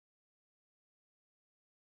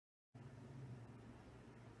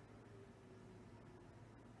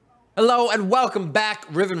Hello and welcome back.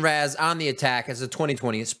 Riven Raz on the attack as the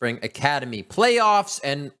 2020 Spring Academy playoffs,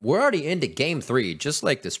 and we're already into Game 3. Just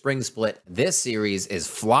like the Spring Split, this series is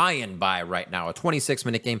flying by right now. A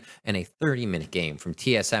 26-minute game and a 30-minute game from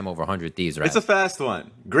TSM over 100 Thieves. It's a fast one.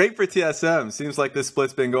 Great for TSM. Seems like this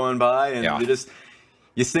split's been going by, and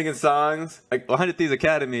you're singing songs. Like 100 Thieves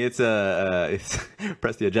Academy, it's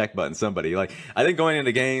press the eject button, somebody. Like, I think going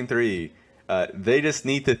into Game 3, they just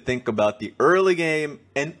need to think about the early game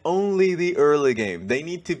and only the early game. They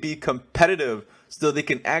need to be competitive so they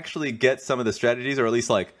can actually get some of the strategies, or at least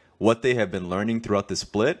like what they have been learning throughout the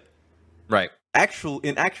split. Right.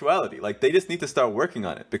 In actuality, like they just need to start working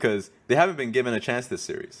on it because they haven't been given a chance this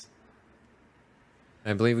series.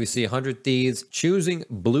 I believe we see 100 Thieves choosing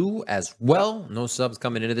blue as well. No subs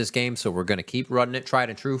coming into this game, so we're going to keep running it. Tried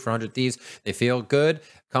and true for 100 Thieves. They feel good.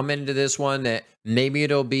 Come into this one that maybe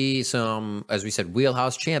it'll be some, as we said,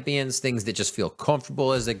 wheelhouse champions, things that just feel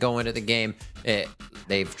comfortable as they go into the game.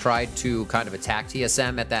 They've tried to kind of attack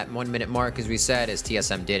TSM at that 1 minute mark, as we said, as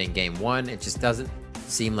TSM did in Game 1. It just doesn't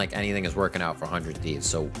seem like anything is working out for 100 Thieves.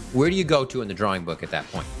 So where do you go to in the drawing book at that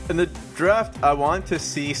point? In the draft, I want to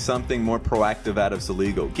see something more proactive out of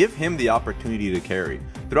Zaligo. Give him the opportunity to carry.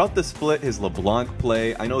 Throughout the split, his LeBlanc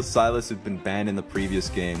play, I know Silas had been banned in the previous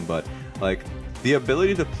game, but like the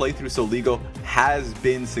ability to play through Zaligo has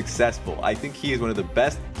been successful. I think he is one of the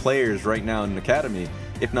best players right now in the Academy,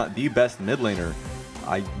 if not the best mid laner.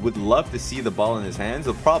 I would love to see the ball in his hands.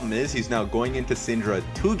 The problem is he's now going into Syndra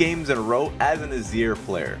 2 games in a row as an Azir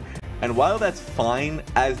player. And while that's fine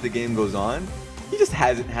as the game goes on, he just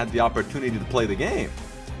hasn't had the opportunity to play the game.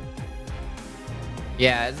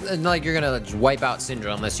 Yeah, it's not like you're going to wipe out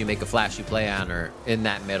Syndra unless you make a flashy play on her in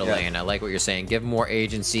that middle lane. I like what you're saying. Give him more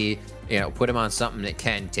agency, put him on something that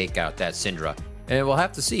can take out that Syndra. And we'll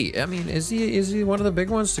have to see. I mean, is he one of the big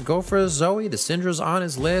ones to go for a Zoe? The Syndra's on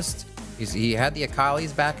his list. He had the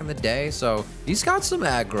Akalis back in the day, so he's got some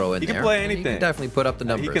aggro in there. He can play anything. He can definitely put up the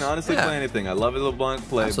numbers. He can honestly play anything. I love his LeBlanc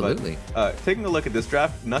play. Absolutely. But taking a look at this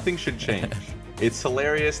draft, nothing should change. It's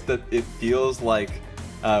hilarious that it feels like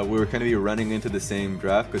we're going to be running into the same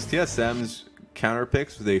draft because TSM's counter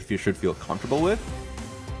picks they should feel comfortable with,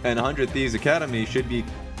 and 100 Thieves Academy should be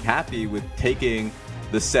happy with taking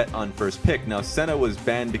the set on first pick. Now, Senna was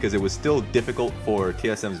banned because it was still difficult for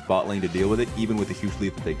TSM's bot lane to deal with it, even with the huge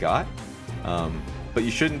lead that they got. But you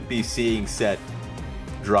shouldn't be seeing set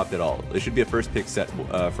dropped at all. It should be a first pick set for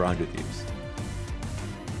 100 Thieves.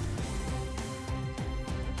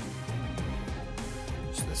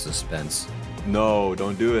 Just the suspense. No,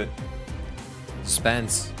 don't do it.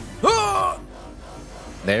 Suspense. Ah!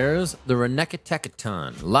 There's the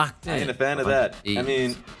Renekatekaton locked in. I ain't a fan of that. I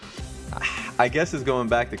mean, I guess it's going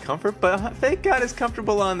back to comfort, but Fake God is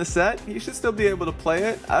comfortable on the set. He should still be able to play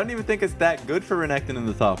it. I don't even think it's that good for Renekton in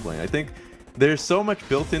the top lane. I think there's so much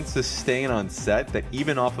built-in sustain on set that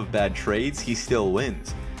even off of bad trades, he still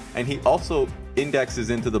wins. And he also indexes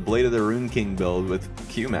into the Blade of the Rune King build with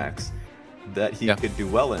Qmax that he could do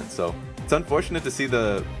well in. So it's unfortunate to see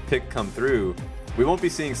the pick come through. We won't be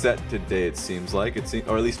seeing set today, it seems like,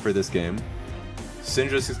 or at least for this game.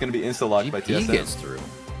 Syndra's is going to be insta-locked by TSM. GP gets through.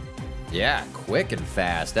 Yeah, quick and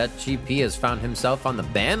fast. That GP has found himself on the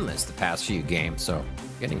ban list the past few games, so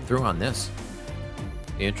getting through on this.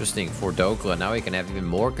 Interesting for Dokla. Now he can have even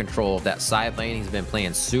more control of that side lane. He's been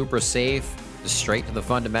playing super safe, just straight to the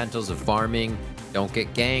fundamentals of farming. Don't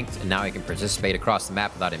get ganked, and now he can participate across the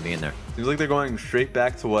map without him being there. Seems like they're going straight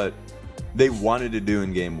back to what they wanted to do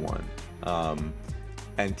in Game 1.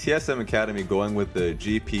 And TSM Academy going with the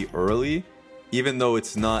GP early, even though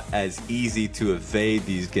it's not as easy to evade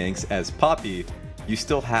these ganks as Poppy, you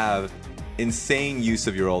still have insane use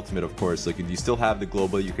of your ultimate, of course. Like, you still have the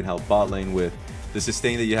global you can help bot lane with. The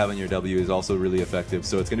sustain that you have on your W is also really effective,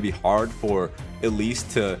 so it's going to be hard for Elise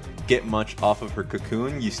to get much off of her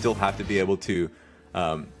cocoon. You still have to be able to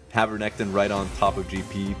have Renekton right on top of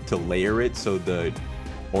GP to layer it so the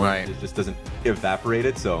orange just doesn't evaporate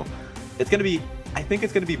it. So it's going to be, I think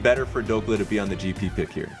it's going to be better for Dokla to be on the GP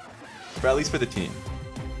pick here, or at least for the team.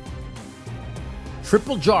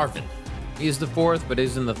 Triple Jarvan. He's the 4th, but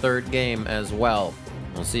is in the 3rd game as well.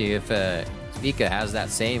 We'll see if Spica has that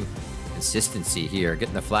same consistency here,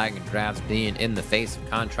 getting the flag and grabs, being in the face of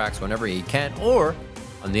Contracts whenever he can, or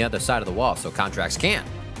on the other side of the wall so Contracts can't.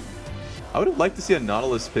 I would have liked to see a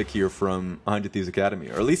Nautilus pick here from 100 Thieves Academy,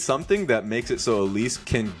 or at least something that makes it so Elise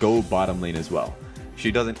can go bottom lane as well.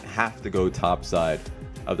 She doesn't have to go top side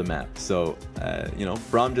of the map. So,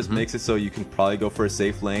 Braum just makes it so you can probably go for a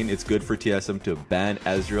safe lane. It's good for TSM to ban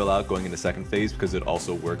Ezreal out going into second phase because it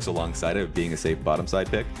also works alongside it of being a safe bottom side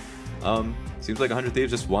pick. Seems like 100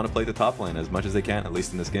 Thieves just want to play the top lane as much as they can, at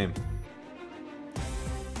least in this game.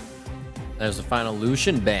 There's the final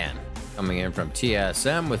Lucian ban coming in from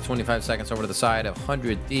TSM with 25 seconds over to the side of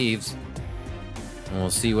 100 Thieves. And we'll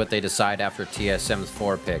see what they decide after TSM's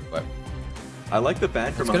 4 pick, but I like the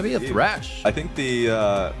ban from it's going to be a Thieves. thresh. I think the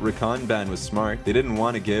Rakan ban was smart. They didn't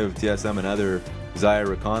want to give TSM another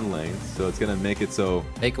Xayah Rakan lane, so it's going to make it so...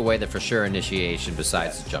 Take away the for sure initiation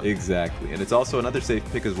besides the jump. Exactly, and it's also another safe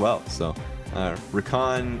pick as well. So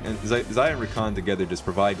Rakan and Xayah and Rakan together just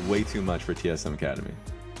provide way too much for TSM Academy.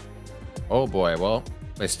 Oh boy, well,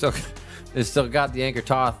 they still got the anchor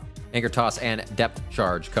toss and depth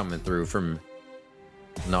charge coming through from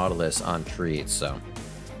Nautilus on trees, so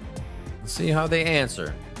let's see how they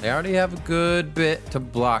answer. They already have a good bit to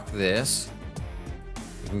block this.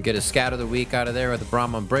 You can get a scout of the week out of there with the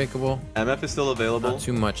Braum Unbreakable. MF is still available. Not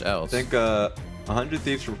too much else. I think 100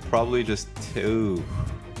 Thieves were probably just 2.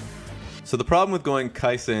 So the problem with going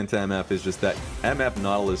Kai'Sa into MF is just that MF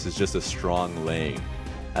Nautilus is just a strong lane.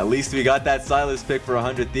 At least we got that Silas pick for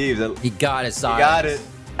 100 Thieves. He got it, Silas. He got it.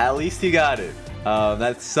 At least he got it.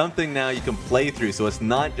 That's something now you can play through, so it's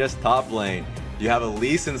not just top lane. You have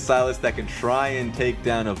Elise and Silas that can try and take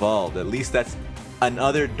down Evolved. At least that's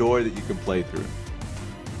another door that you can play through.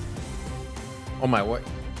 Oh my word.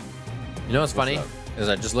 You know what's funny? Is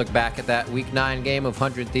I just look back at that Week 9 game of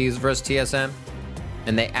 100 Thieves versus TSM,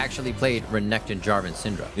 and they actually played Renekton, Jarvan,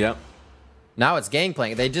 Syndra. Yep. Now it's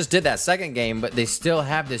Gangplank. They just did that second game, but they still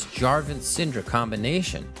have this Jarvan, Syndra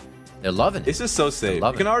combination. They're loving it. It's just so safe.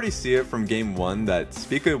 You can already see it from game 1 that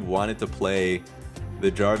Spica wanted to play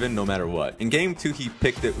the Jarvan no matter what. In game 2, he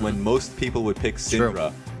picked it when most people would pick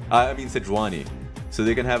Syndra. I mean Sejuani. So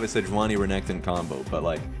they can have a Sejuani Renekton combo. But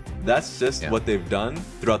like, that's just what they've done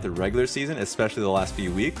throughout the regular season, especially the last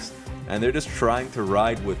few weeks. And they're just trying to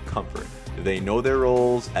ride with comfort. They know their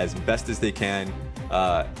roles as best as they can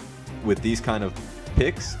with these kind of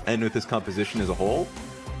picks and with this composition as a whole.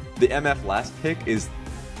 The MF last pick is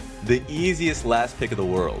the easiest last pick of the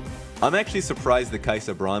world. I'm actually surprised that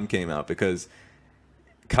Kai'Sa Braum came out, because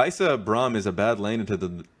Kai'Sa Braum is a bad lane into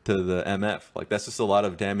the MF. Like, that's just a lot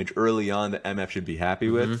of damage early on that MF should be happy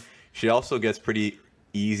with. She also gets pretty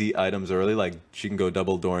easy items early, like she can go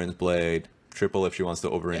double Doran's Blade, triple if she wants to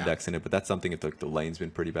over-index in it, but that's something if the lane's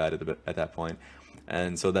been pretty bad at that point.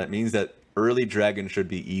 And so that means that early Dragon should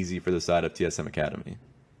be easy for the side of TSM Academy.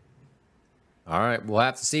 All right, we'll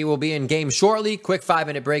have to see. We'll be in game shortly. Quick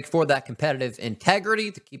 5-minute break for that competitive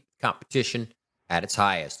integrity to keep the competition at its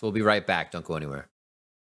highest. We'll be right back. Don't go anywhere.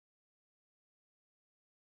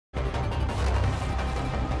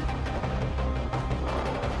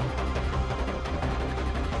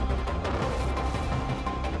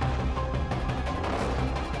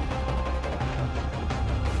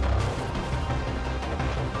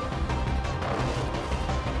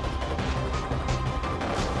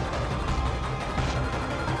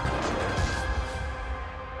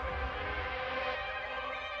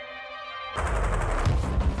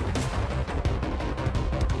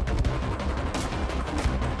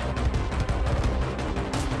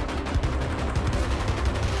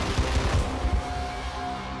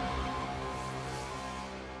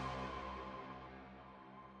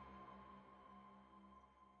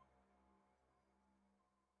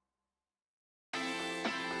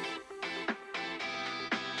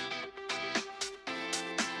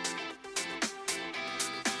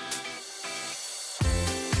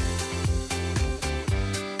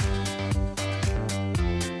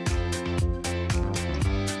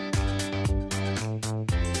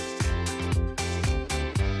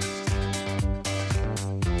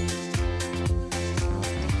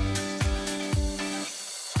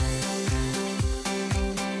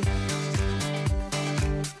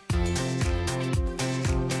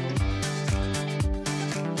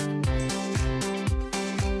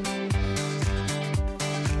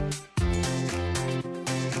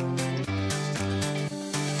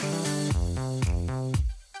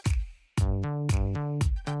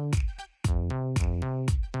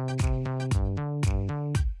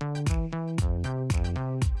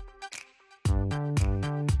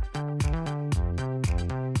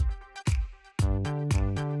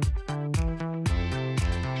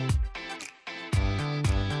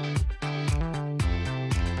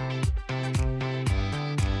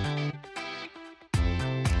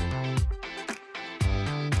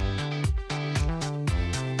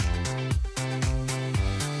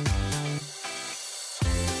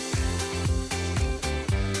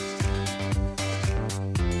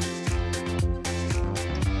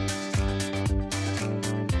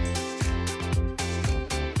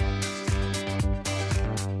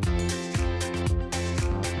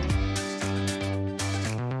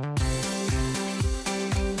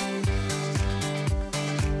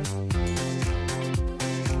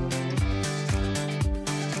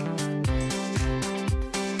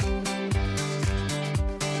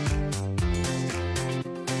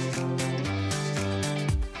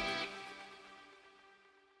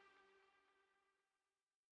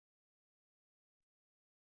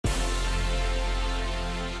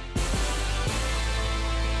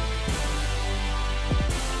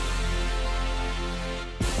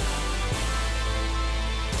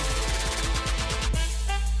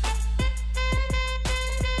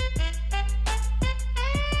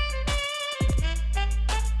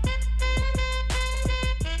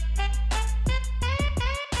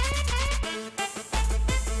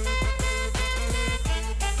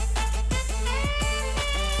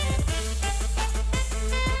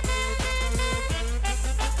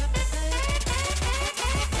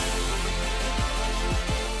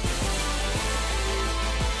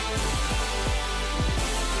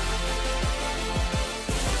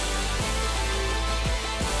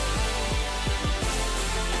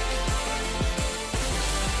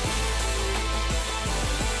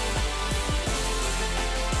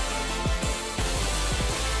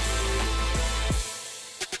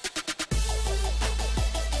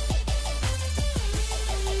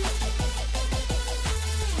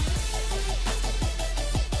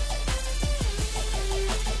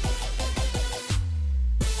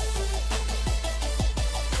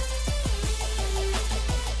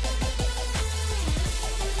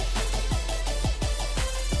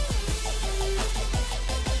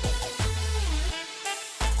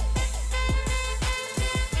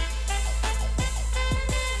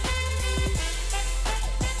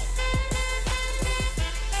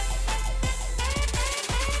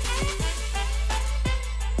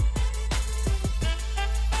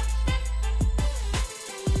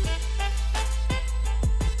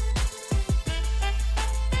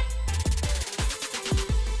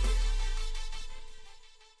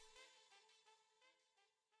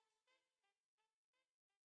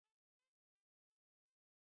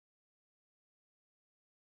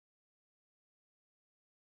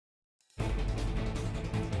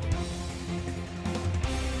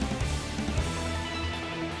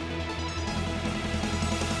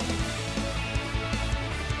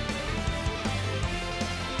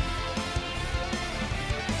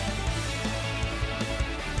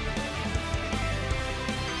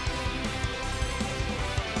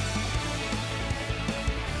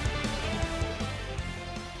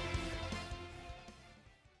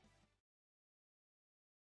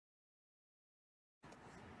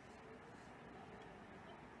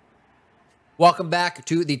 Welcome back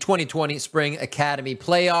to the 2020 Spring Academy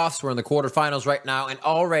playoffs. We're in the quarterfinals right now and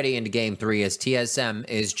already into game 3 as TSM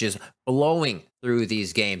is just blowing through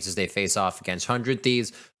these games as they face off against 100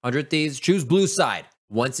 Thieves. 100 Thieves choose blue side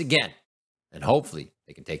once again, and hopefully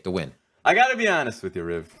they can take the win. I gotta be honest with you,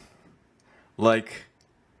 Riv. Like,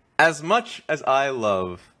 as much as I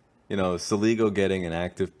love, Soligo getting an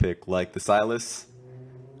active pick like the Silas,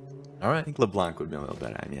 all right, I think LeBlanc would be a little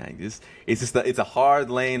better. I mean, it's a hard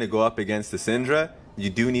lane to go up against the Syndra. You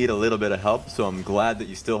do need a little bit of help, so I'm glad that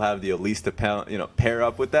you still have the Elise to pair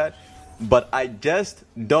up with that. But I just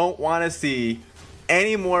don't want to see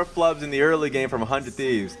any more flubs in the early game from 100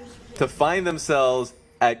 Thieves to find themselves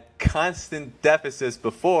at constant deficits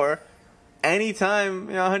before anytime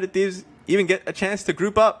 100 Thieves even get a chance to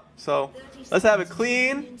group up. So let's have a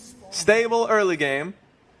clean, stable early game.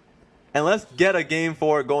 And let's get a game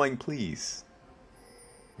 4 going, please.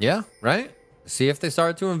 Yeah, right? See if they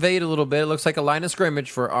start to invade a little bit. It looks like a line of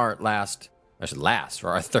scrimmage for our for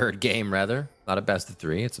our third game, rather. Not a best of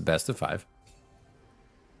 3. It's a best of 5.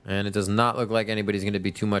 And it does not look like anybody's going to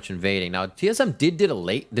be too much invading. Now, TSM did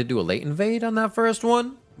do a late invade on that first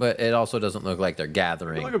one, but it also doesn't look like they're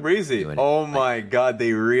gathering. Look at Breezy. Oh my god,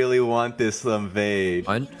 they really want this invade.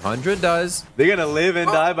 100 does. They're going to live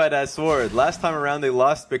and die by that sword. Last time around, they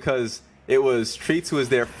lost because it was Treats who was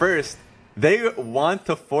there first. They want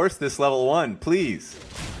to force this level 1, please.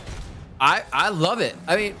 I love it.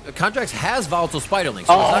 I mean, Contracts has volatile spiderlings.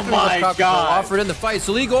 So oh my god! Offered in the fight.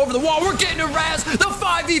 Soligo over the wall. We're getting a Raz. The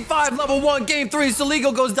 5v5 level 1 game 3.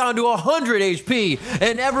 Soligo goes down to 100 HP,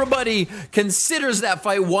 and everybody considers that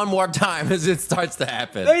fight one more time as it starts to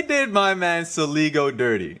happen. They did my man Soligo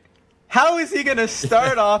dirty. How is he gonna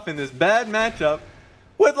start off in this bad matchup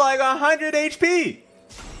with like 100 HP?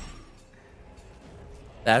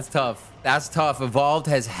 That's tough. That's tough. Evolved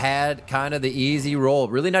has had kind of the easy role.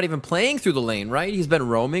 Really not even playing through the lane, right? He's been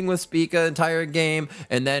roaming with Spica the entire game,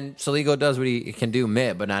 and then Soligo does what he can do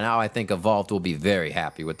mid. But now I think Evolved will be very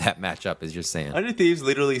happy with that matchup, as you're saying. 100 Thieves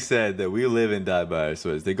literally said that we live and die by our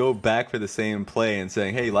swords. They go back for the same play and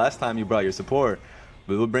saying, hey, last time you brought your support,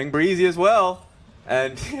 but we'll bring Breezy as well.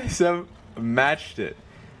 And TSM matched it.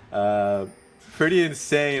 Pretty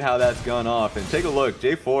insane how that's gone off. And take a look.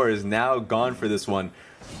 J4 is now gone for this one.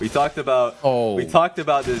 We talked about this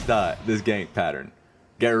gank pattern.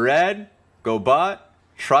 Get red, go bot,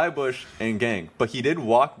 try bush, and gank. But he did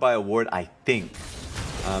walk by a ward, I think.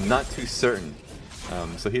 I'm not too certain.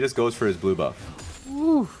 So he just goes for his blue buff.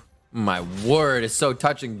 Ooh, my word, it's so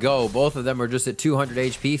touch and go. Both of them are just at 200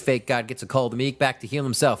 HP. Fake God gets a call to Meek back to heal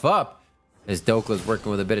himself up. As Dokla's working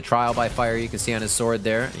with a bit of trial by fire, you can see on his sword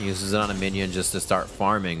there. He uses it on a minion just to start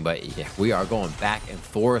farming. But yeah, we are going back and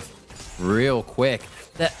forth real quick.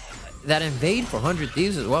 That invade for 100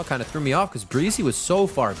 Thieves as well kind of threw me off because Breezy was so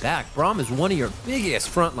far back. Braum is one of your biggest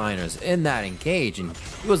frontliners in that engage, and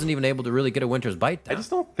he wasn't even able to really get a Winter's Bite down. I just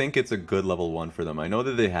don't think it's a good level 1 for them. I know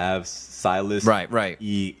that they have Silas,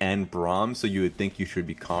 E, and Braum, so you would think you should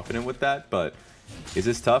be confident with that, but is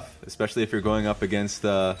this tough, especially if you're going up against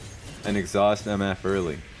an exhaust MF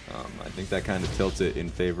early? I think that kind of tilts it in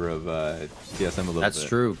favor of TSM a little bit. That's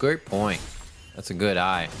true. Great point. That's a good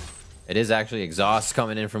eye. It is actually exhaust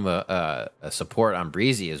coming in from a support on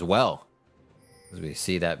Breezy as well, as we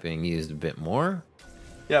see that being used a bit more.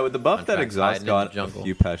 Yeah, with the buff that exhaust got a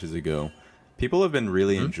few patches ago, people have been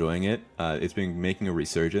really enjoying it. It's been making a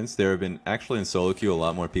resurgence. There have been actually in solo queue a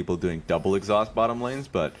lot more people doing double exhaust bottom lanes,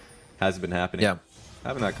 but hasn't been happening. Yeah,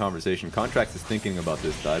 having that conversation. Contracts is thinking about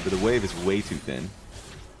this dive, but the wave is way too thin.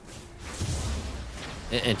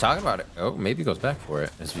 And talking about it, maybe he goes back for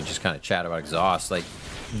it as we just kind of chat about exhaust. Like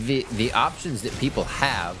the options that people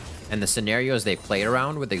have and the scenarios they played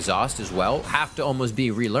around with exhaust as well have to almost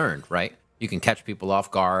be relearned, right? You can catch people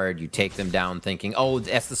off guard, you take them down thinking, oh,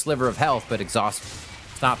 that's the sliver of health, but exhaust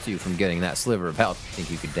stops you from getting that sliver of health you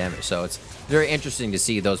think you could damage. So it's very interesting to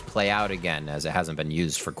see those play out again as it hasn't been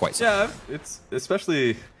used for quite some time. Yeah, it's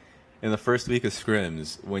especially in the first week of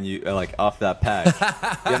scrims when you like off that patch.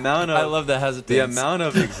 The amount of I love the hesitance. The amount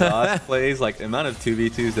of exhaust plays, like the amount of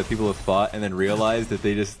 2v2s that people have fought and then realized that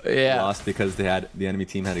they just lost because the enemy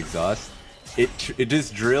team had exhaust. It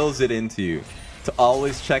just drills it into you to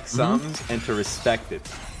always check sums and to respect it.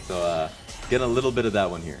 So get a little bit of that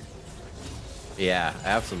one here. Yeah,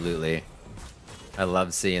 absolutely. I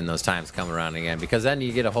love seeing those times come around again because then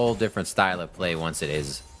you get a whole different style of play once it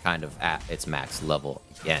is kind of at its max level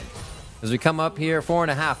again. As we come up here,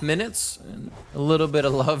 4.5 minutes, and a little bit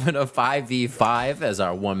of love in a 5v5 as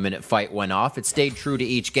our 1-minute fight went off. It stayed true to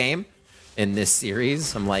each game in this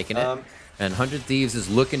series. I'm liking it. And 100 Thieves is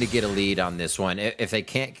looking to get a lead on this one. If they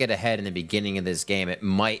can't get ahead in the beginning of this game, it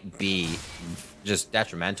might be just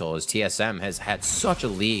detrimental, as TSM has had such a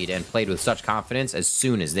lead and played with such confidence as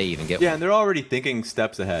soon as they even get one. And they're already thinking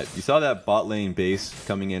steps ahead. You saw that bot lane base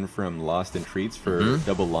coming in from Lost in Treats for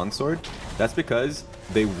double longsword. That's because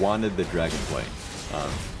they wanted the dragon play.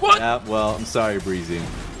 What? Yeah, well, I'm sorry, Breezy.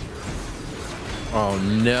 Oh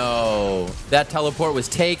no, that teleport was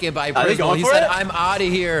taken by Prismal. He said, I'm out of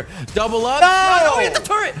here. Double up. No! No, hit the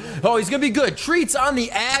turret. Oh, he's gonna be good. Treats on the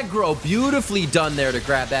aggro. Beautifully done there to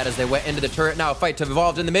grab that as they went into the turret. Now a fight to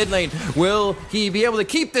evolve in the mid lane. Will he be able to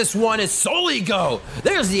keep this one as Soligo?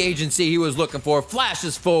 There's the agency he was looking for.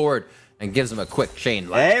 Flashes forward and gives him a quick chain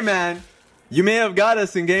line. Hey man, you may have got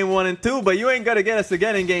us in game 1 and 2, but you ain't gonna get us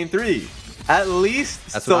again in game 3. At least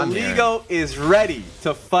Soligo is ready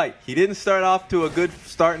to fight. He didn't start off to a good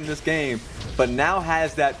start in this game, but now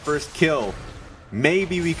has that first kill.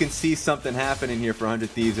 Maybe we can see something happening here for 100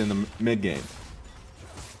 Thieves in the mid game.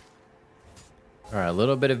 All right, a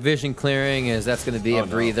little bit of vision clearing, as that's going to be a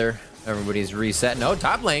breather. Everybody's reset. No,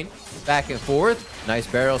 top lane. Back and forth. Nice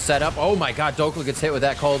barrel set up. Oh my god, Dokla gets hit with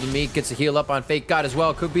that call to meet. Gets a heal up on Fake God as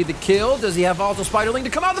well. Could be the kill. Does he have also Spiderling to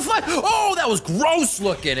come out of the flat? Oh, that was gross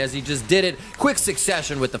looking as he just did it. Quick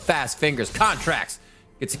succession with the fast fingers. Contracts.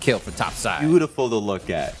 Gets a kill for top side. Beautiful to look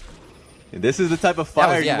at. And this is the type of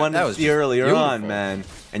fire you wanted to see earlier on, man.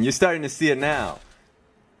 And you're starting to see it now.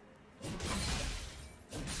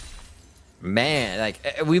 Man, like,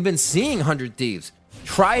 we've been seeing 100 Thieves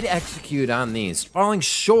try to execute on these, falling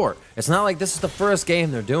short. It's not like this is the first game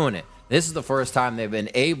they're doing it. This is the first time they've been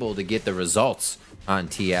able to get the results on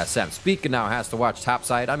TSM. Speaker now has to watch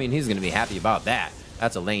topside. I mean, he's going to be happy about that.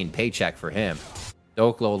 That's a lane paycheck for him.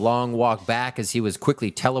 Doklo long walk back as he was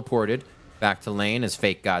quickly teleported back to lane as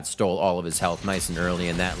Fake God stole all of his health nice and early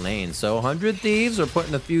in that lane. So 100 Thieves are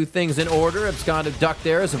putting a few things in order. Absconded Duck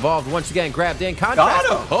there is evolved once again, grabbed in contrast.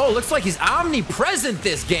 Oh, looks like he's omnipresent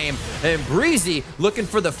this game. And Breezy looking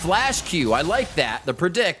for the flash Q. I like that. The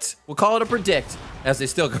predict. We'll call it a predict as they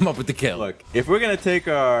still come up with the kill. Look, if we're going to take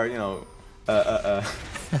our,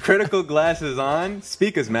 critical glasses on,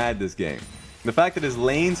 Speaker's mad this game. The fact that his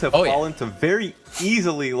lanes have fallen to very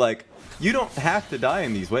easily, like, you don't have to die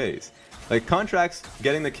in these ways. Like, Contracts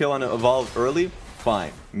getting the kill on Evolve early,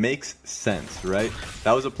 fine. Makes sense, right?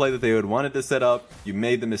 That was a play that they would wanted to set up. You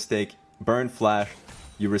made the mistake. Burn flash.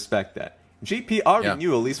 You respect that. GP already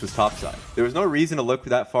knew Elise was topside. There was no reason to look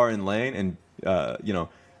that far in lane and,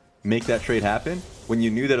 make that trade happen when you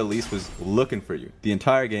knew that Elise was looking for you the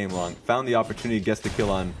entire game long. Found the opportunity, gets the kill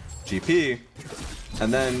on GP,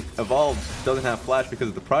 and then Evolve doesn't have flash because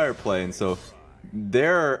of the prior play, and so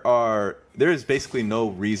there is basically no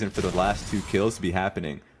reason for the last 2 kills to be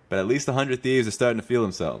happening, but at least 100 Thieves are starting to feel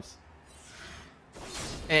themselves.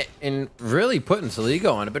 And really putting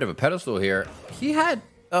Soligo on a bit of a pedestal here. He had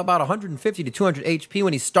about 150 to 200 HP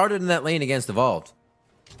when he started in that lane against Evolved.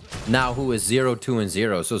 Now who is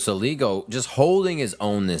 0-2-0. So Soligo just holding his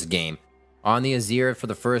own this game. On the Azir for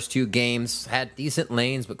the first 2 games. Had decent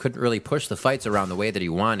lanes, but couldn't really push the fights around the way that he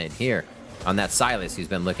wanted here. On that Silas he's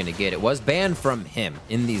been looking to get. It was banned from him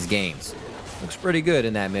in these games. Looks pretty good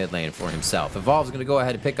in that mid lane for himself. Evolve's going to go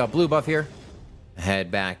ahead and pick up blue buff here.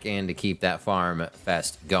 Head back in to keep that farm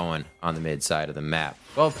fest going on the mid side of the map.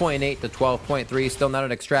 12.8 to 12.3. Still not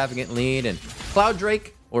an extravagant lead. And Cloud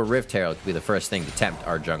Drake or Rift Herald could be the first thing to tempt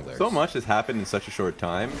our junglers. So much has happened in such a short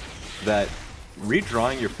time that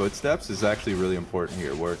redrawing your footsteps is actually really important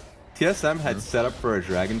here. Where TSM had set up for a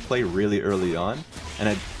dragon play really early on and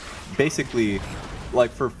had basically,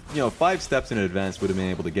 like, for 5 steps in advance would have been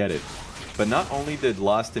able to get it. But not only did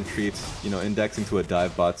Lost in Treats, index into a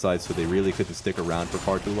dive bot side, so they really couldn't stick around for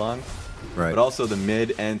far too long. Right. But also the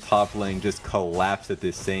mid and top lane just collapsed at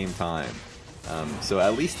the same time. So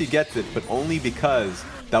at least he gets it, but only because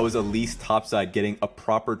that was at least topside getting a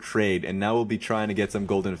proper trade, and now we'll be trying to get some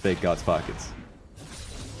golden Fake God's pockets.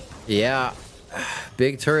 Yeah.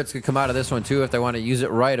 Big turrets could come out of this one too if they want to use it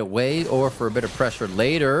right away or for a bit of pressure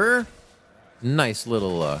later. Nice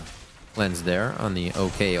little cleanse there on the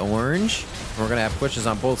OK Orange. We're going to have pushes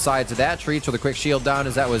on both sides of that. Treats with a quick shield down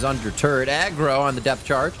as that was under turret. Aggro on the depth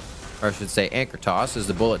charge. Or I should say anchor toss as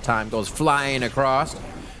the bullet time goes flying across.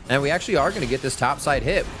 And we actually are going to get this topside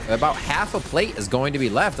hit. About half a plate is going to be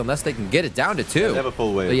left unless they can get it down to 2. They have a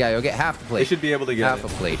full wave. So yeah, you'll get half the plate. They should be able to get half a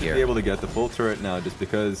plate here. Be able to get the full turret now just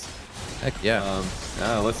because. Heck yeah.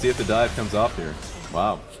 Let's see if the dive comes off here.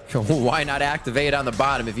 Wow. Why not activate on the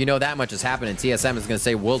bottom? If you know that much is happening, TSM is going to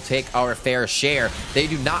say, we'll take our fair share. They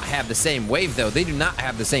do not have the same wave, though. They do not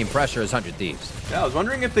have the same pressure as 100 Thieves. Yeah, I was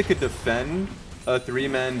wondering if they could defend a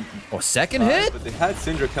 3-man. Oh, second hit? But they had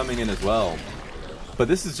Syndra coming in as well. But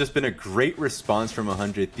this has just been a great response from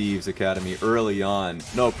 100 Thieves Academy early on.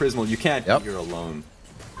 No, Prismal, you can't be here alone.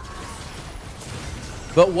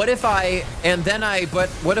 But what if I,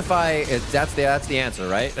 that's the answer,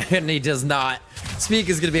 right? And he does not. Speak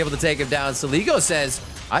is going to be able to take him down. Saligo says,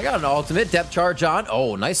 I got an ultimate depth charge on.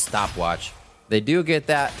 Oh, nice stopwatch. They do get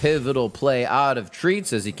that pivotal play out of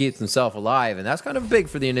Treats as he keeps himself alive. And that's kind of big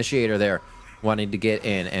for the initiator there, wanting to get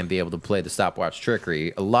in and be able to play the stopwatch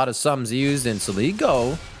trickery. A lot of sums used in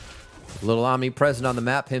Saligo. A little omnipresent on the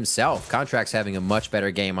map himself. Contract's having a much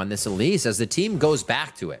better game on this Elise as the team goes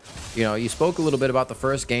back to it. You know, you spoke a little bit about the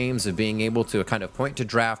first games of being able to kind of point to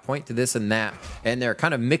draft, point to this and that, and they're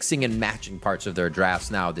kind of mixing and matching parts of their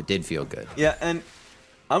drafts now that did feel good. Yeah, and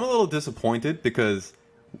I'm a little disappointed because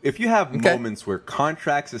if you have moments where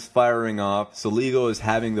Contracts is firing off, Saligo is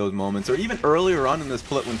having those moments, or even earlier on in this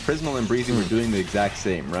split when Prismal and Breezy were doing the exact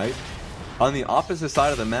same, right? On the opposite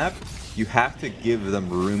side of the map, you have to give them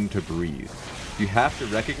room to breathe. You have to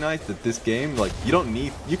recognize that this game, like, you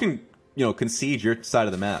can, you know, concede your side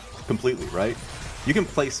of the map completely, right? You can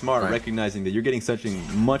play smart, recognizing that you're getting something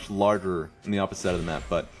much larger on the opposite side of the map.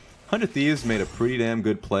 But 100 Thieves made a pretty damn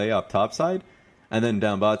good play up top side, and then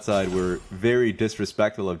down bot side were very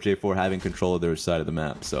disrespectful of J4 having control of their side of the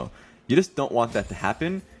map. So you just don't want that to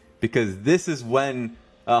happen, because this is when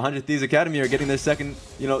 100 Thieves Academy are getting their second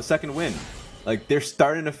win. Like, they're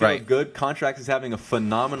starting to feel good. Contracts is having a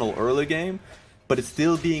phenomenal early game, but it's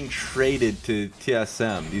still being traded to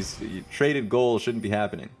TSM. These traded goals shouldn't be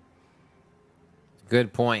happening.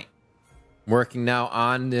 Good point. Working now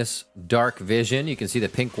on this dark vision. You can see the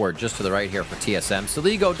pink ward just to the right here for TSM.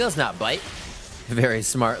 Saligo does not bite. Very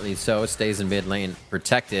smartly so. Stays in mid lane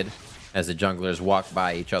protected as the junglers walk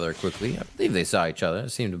by each other quickly. I believe they saw each other.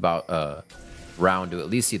 It seemed about round to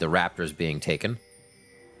at least see the Raptors being taken.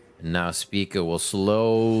 And now Spica will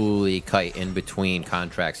slowly kite in between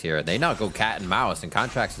Contracts here. They now go cat and mouse, and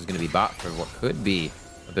Contracts is going to be bought for what could be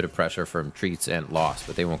a bit of pressure from Treats and Lost,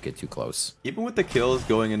 but they won't get too close. Even with the kills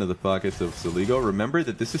going into the pockets of Saligo, remember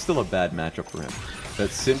that this is still a bad matchup for him.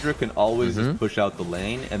 That Syndra can always just push out the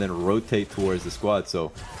lane and then rotate towards the squad. So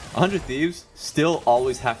 100 Thieves still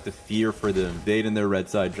always have to fear for the invade in their red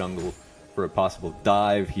side jungle for a possible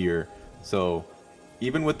dive here. So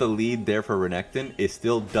even with the lead there for Renekton, it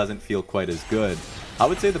still doesn't feel quite as good. I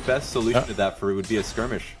would say the best solution to that for it would be a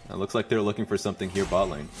skirmish. It looks like they're looking for something here bot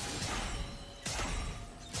lane.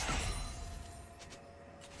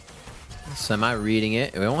 Semi reading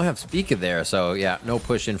it. We only have Spica there, so yeah, no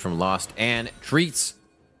push in from Lost and Treats.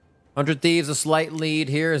 100 Thieves, a slight lead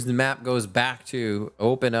here as the map goes back to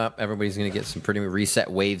open up. Everybody's going to get some pretty reset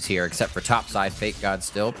waves here, except for top side. Fake God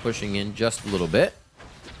still pushing in just a little bit.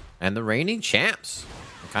 And the reigning champs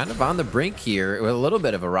kind of on the brink here with a little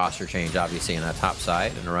bit of a roster change, obviously, in that top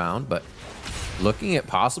side and around, but looking at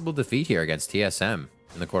possible defeat here against TSM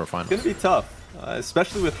in the quarterfinals. It's going to be tough,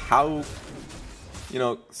 especially with how, you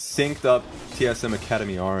know, synced up TSM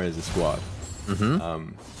Academy are as a squad.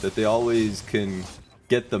 That they always can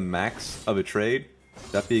get the max of a trade.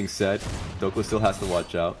 That being said, Doko still has to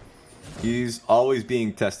watch out. He's always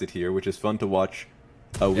being tested here, which is fun to watch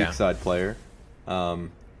a weak side player.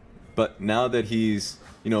 But now that he's,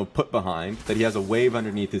 you know, put behind, that he has a wave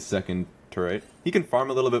underneath his second turret, he can farm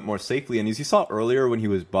a little bit more safely. And as you saw earlier when he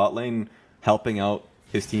was bot lane helping out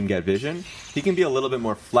his team get vision, he can be a little bit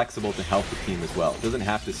more flexible to help the team as well. Doesn't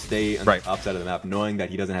have to stay on the top side of the map knowing that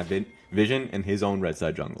he doesn't have vision in his own red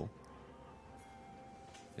side jungle.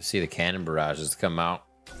 You see the cannon barrages come out.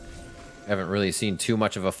 Haven't really seen too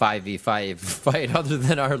much of a 5v5 fight other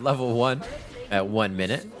than our level 1 at 1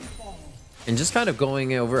 minute. And just kind of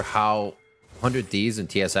going over how 100 Thieves and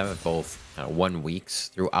TSM have both won weeks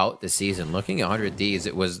throughout the season. Looking at 100 Thieves,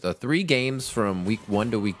 it was the 3 games from week 1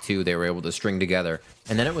 to week 2 they were able to string together.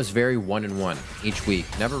 And then it was very 1-1 each week.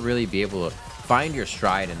 Never really be able to find your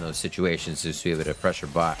stride in those situations just to be able to pressure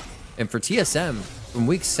bot. And for TSM, from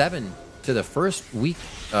week 7 to the first week,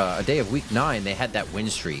 a day of week 9, they had that win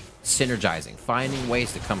streak, synergizing, finding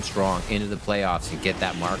ways to come strong into the playoffs and get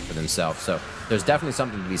that mark for themselves. So there's definitely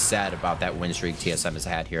something to be said about that win streak TSM has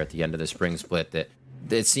had here at the end of the spring split, that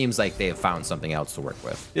it seems like they have found something else to work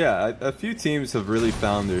with. Yeah, a few teams have really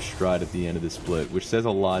found their stride at the end of the split, which says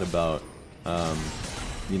a lot about,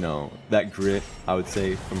 you know, that grit, I would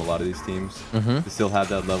say, from a lot of these teams. To still have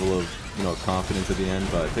that level of, you know, confidence at the end.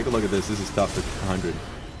 But take a look at this. This is tough for 100.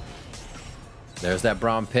 There's that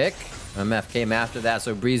Braum pick. MF came after that,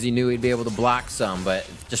 so Breezy knew he'd be able to block some, but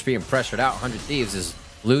just being pressured out, 100 Thieves is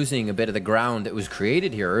losing a bit of the ground that was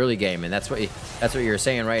created here early game, and that's what you're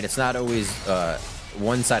saying, right? It's not always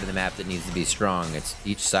one side of the map that needs to be strong. It's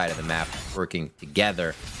each side of the map working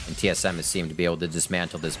together, and TSM has seemed to be able to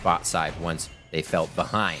dismantle this bot side once they felt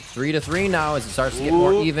behind. 3-3 now as it starts to get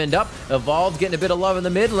more evened up. Evolved getting a bit of love in the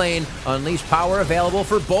mid lane. Unleash power available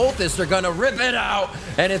for both as they're going to rip it out,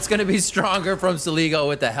 and it's going to be stronger from Saligo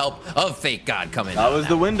with the help of Fake God coming That was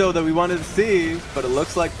the window that we wanted to see, but it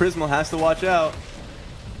looks like Prismal has to watch out.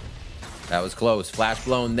 That was close. Flash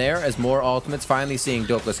blown there as more ultimates. Finally seeing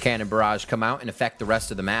Dokla's Cannon Barrage come out and affect the rest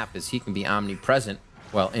of the map as he can be omnipresent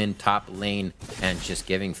while in top lane and just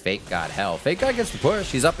giving Fake God hell. Fake God gets the push.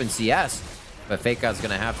 He's up in CS, but Fake God's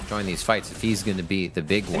going to have to join these fights if he's going to be the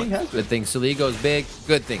big one. Good thing Saligo's big.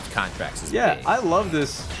 Good thing Contracts is big. Yeah, I love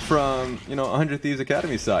this from, 100 Thieves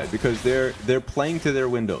Academy side because they're playing to their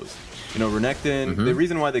windows. Renekton, the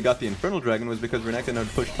reason why they got the Infernal Dragon was because Renekton had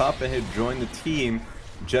pushed top and had joined the team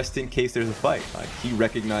just in case there's a fight. Like, he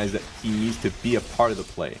recognized that he needs to be a part of the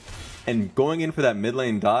play. And going in for that mid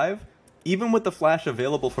lane dive, even with the flash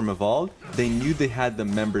available from Evolved, they knew they had the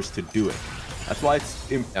members to do it. That's why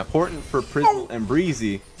it's important for Prismal and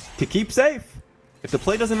Breezy to keep safe. If the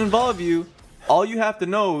play doesn't involve you, all you have to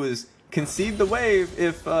know is concede the wave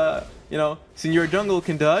if, Senior Jungle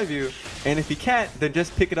can dive you. And if he can't, then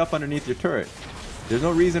just pick it up underneath your turret. There's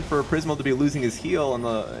no reason for Prismal to be losing his heal on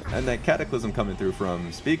and that Cataclysm coming through from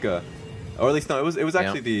Spica, or at least no, it was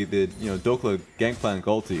actually the Dokla Gangplank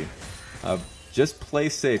ulti. Just play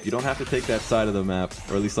safe. You don't have to take that side of the map,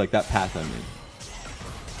 or at least like that path. I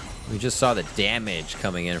mean, we just saw the damage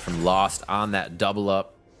coming in from Lost on that double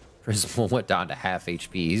up. Prismal went down to half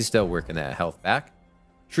HP. He's still working that health back.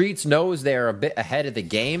 Treats knows they're a bit ahead of the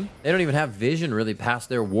game. They don't even have vision really past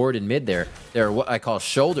their ward in mid there. Their what I call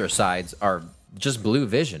shoulder sides are just blue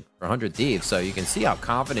vision for 100 Thieves, so you can see how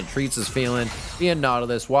confident Treats is feeling, being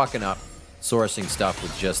Nautilus, walking up, sourcing stuff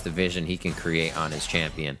with just the vision he can create on his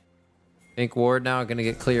champion. Pink ward now going to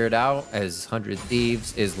get cleared out as 100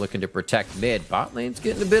 Thieves is looking to protect mid. Bot lane's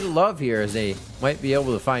getting a bit of love here as they might be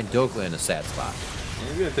able to find Dokla in a sad spot.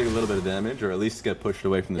 He's going to take a little bit of damage, or at least get pushed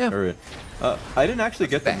away from the turret. I didn't actually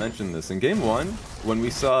get to mention this. In Game 1, when we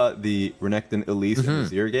saw the Renekton Elise and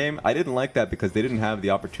Azir game, I didn't like that because they didn't have the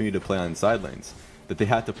opportunity to play on side lanes. That they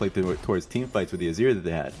had to play towards team fights with the Azir that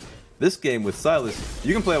they had. This game with Sylas,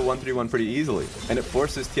 you can play a 1-3-1 pretty easily. And it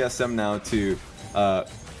forces TSM now to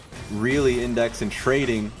really index and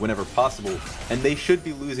trading whenever possible. And they should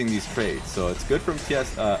be losing these trades. So it's good from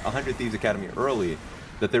 100 Thieves Academy early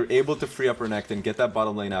that they're able to free up Renekton, get that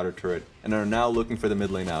bottom lane outer turret, and are now looking for the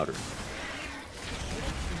mid lane outer.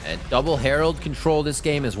 And double Herald control this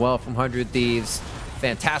game as well from 100 Thieves.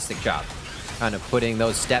 Fantastic job kind of putting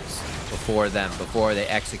those steps before them, before they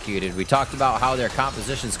executed. We talked about how their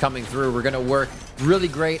composition's coming through. We're going to work really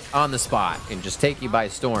great on the spot and just take you by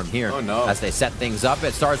storm here. Oh, no. As they set things up.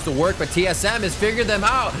 It starts to work, but TSM has figured them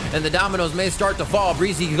out, and the dominoes may start to fall.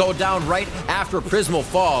 Breezy can go down right after Prismal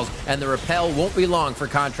falls, and the repel won't be long for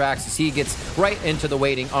Contracts as he gets right into the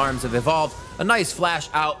waiting arms of Evolved. A nice flash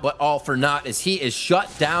out, but all for naught as he is shut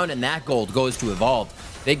down, and that gold goes to Evolved.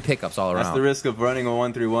 Big pickups all around. That's the risk of running a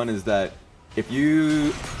 1-3-1 is that if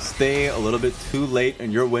you stay a little bit too late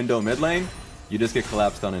in your window mid lane, you just get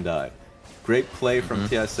collapsed on and died. Great play from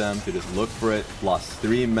TSM to just look for it. Lost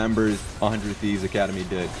 3 members, 100 Thieves Academy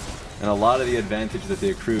did. And a lot of the advantage that they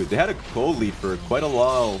accrued. They had a goal lead for quite a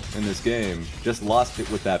while in this game. Just lost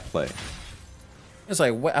it with that play. It's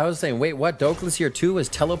like, I was saying, wait, what? Dokla's here too? His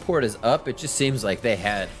teleport is up? It just seems like they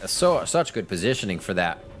had such good positioning for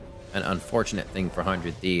that. An unfortunate thing for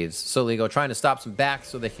 100 Thieves. Saligo trying to stop some back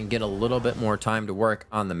so they can get a little bit more time to work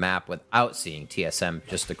on the map without seeing TSM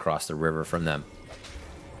just across the river from them.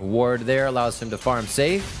 A ward there allows him to farm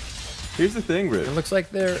safe. Here's the thing, Rich. It looks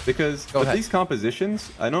like they're... Because with these compositions,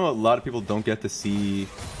 I know a lot of people don't get to see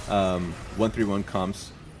 1-3-1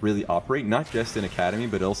 comps really operate, not just in Academy,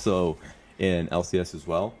 but also in LCS as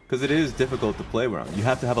well. Because it is difficult to play around. You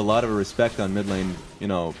have to have a lot of respect on mid lane,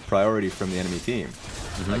 priority from the enemy team.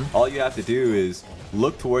 Like, all you have to do is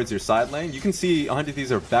look towards your side lane. You can see 100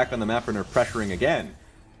 Thieves are back on the map and are pressuring again.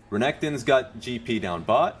 Renekton's got GP down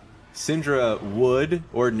bot. Syndra would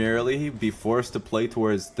ordinarily be forced to play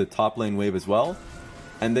towards the top lane wave as well.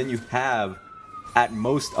 And then you have, at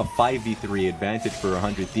most, a 5v3 advantage for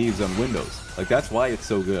 100 Thieves on Windows. Like, that's why it's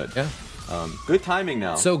so good. Yeah. Good timing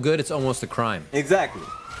now. So good, it's almost a crime. Exactly.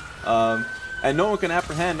 And no one can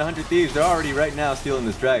apprehend 100 Thieves. They're already right now stealing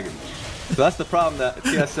this dragon. So that's the problem that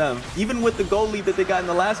TSM, even with the goal lead that they got in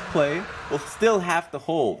the last play, will still have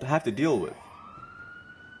to deal with.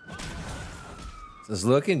 This is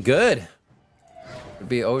looking good. Could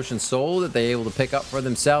be Ocean Soul that they're able to pick up for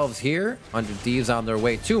themselves here. 100 Thieves on their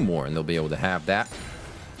way, 2 more, and they'll be able to have that.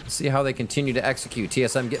 see how they continue to execute.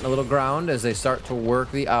 TSM getting a little ground as they start to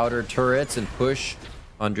work the outer turrets and push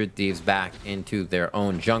 100 Thieves back into their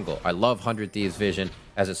own jungle. I love 100 Thieves vision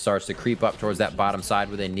as it starts to creep up towards that bottom side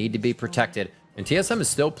where they need to be protected. And TSM is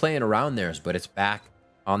still playing around theirs, but it's back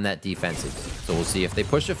on that defensive. So we'll see if they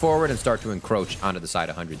push it forward and start to encroach onto the side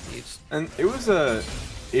of 100 Thieves. And it was a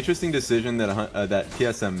interesting decision that that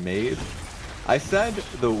TSM made. I said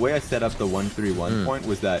the way I set up the 1-3-1 point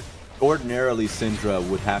was that ordinarily Syndra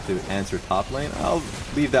would have to answer top lane. I'll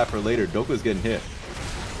leave that for later. Dokla's getting hit.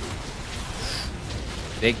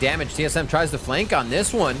 Big damage. TSM tries to flank on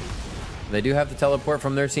this one. They do have the teleport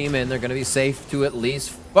from their team in. They're going to be safe to at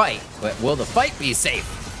least fight. But will the fight be safe?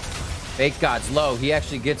 Fake God's low. He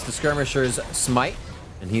actually gets the Skirmisher's smite.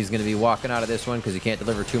 And he's going to be walking out of this one because he can't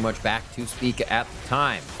deliver too much back to speak at the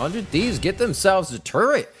time. 100 Thieves get themselves a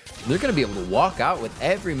turret. They're going to be able to walk out with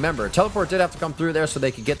every member. Teleport did have to come through there so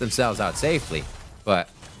they could get themselves out safely. But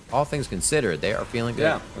all things considered, they are feeling good.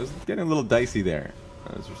 Yeah, it was getting a little dicey there.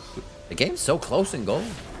 The game's so close in goal.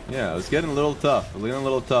 Yeah, it was getting a little tough.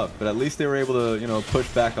 But at least they were able to, push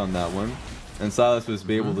back on that one. And Silas was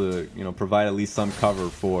able to, provide at least some cover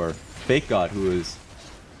for Fake God, who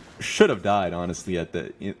should have died, honestly,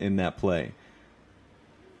 in that play.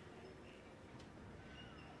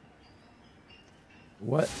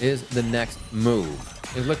 What is the next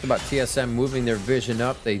move? We've looked about TSM moving their vision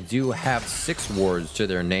up. They do have 6 wards to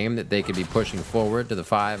their name that they could be pushing forward to the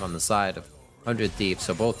 5 on the side of 100 Thieves.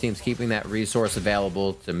 So both teams keeping that resource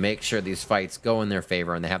available to make sure these fights go in their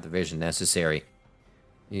favor and they have the vision necessary.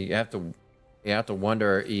 You have to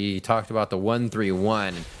wonder, you talked about the 1-3-1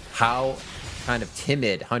 and how kind of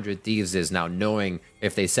timid 100 Thieves is now, knowing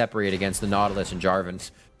if they separate against the Nautilus and Jarvan,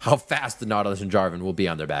 how fast the Nautilus and Jarvan will be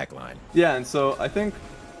on their back line. Yeah, and so I think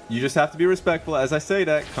you just have to be respectful. As I say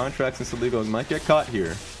that, Contracts and Soligo might get caught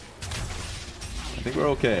here. I think we're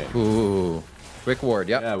okay. Ooh, quick ward,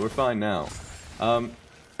 yep. Yeah, we're fine now.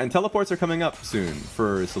 And teleports are coming up soon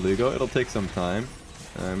for Soligo. It'll take some time.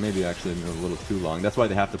 Maybe actually a little too long. That's why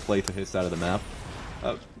they have to play to his side of the map.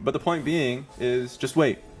 But the point being is just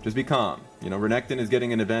wait. Just be calm. Renekton is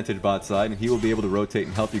getting an advantage bot side, and he will be able to rotate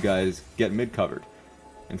and help you guys get mid covered.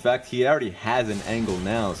 In fact, he already has an angle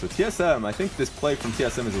now. So TSM, I think this play from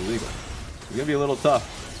TSM is illegal. It's going to be a little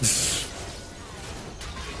tough.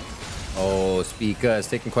 Oh, Spica is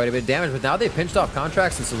taking quite a bit of damage, but now they pinched off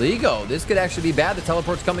Contracts and Soligo. This could actually be bad. The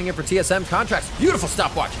teleport's coming in for TSM. Contracts, beautiful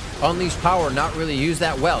stopwatch. Unleashed power, not really used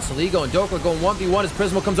that well. Soligo and Dokla going 1v1 as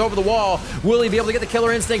Prismal comes over the wall. Will he be able to get the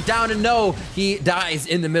killer instinct down? And no, he dies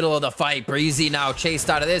in the middle of the fight. Breezy now chased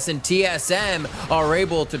out of this, and TSM are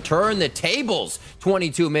able to turn the tables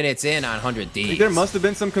 22 minutes in on 100 Thieves. There must have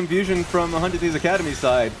been some confusion from 100 Thieves Academy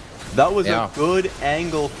side. That was a good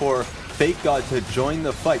angle for Fake God to join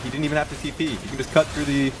the fight. He didn't even have to TP. He can just cut through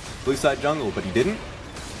the blue side jungle, but he didn't.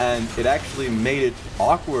 And it actually made it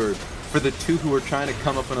awkward for the two who were trying to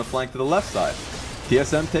come up on a flank to the left side.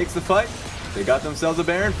 TSM takes the fight. They got themselves a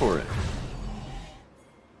Baron for it.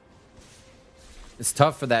 It's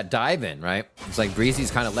tough for that dive in, right? It's like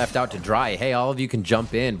Breezy's kind of left out to dry. Hey, all of you can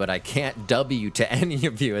jump in, but I can't W to any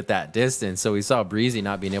of you at that distance. So we saw Breezy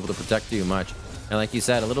not being able to protect you much. And like you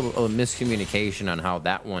said, a little of miscommunication on how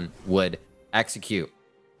that one would execute.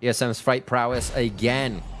 TSM's fight prowess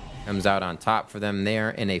again comes out on top for them there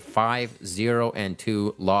in a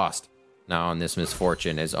 5-0-2 lost. Now on this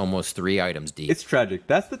misfortune is almost 3 items deep. It's tragic.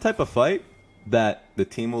 That's the type of fight that the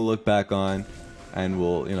team will look back on and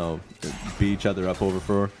will, beat each other up over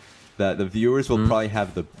for. That the viewers will probably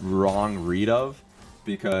have the wrong read of,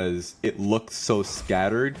 because it looked so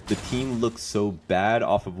scattered. The team looked so bad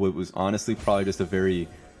off of what was honestly probably just a very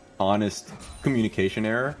honest communication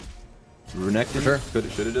error. Renekton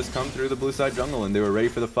should have just come through the blue side jungle and they were ready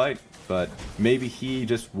for the fight. But maybe he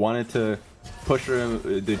just wanted to push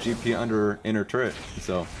the GP under inner turret.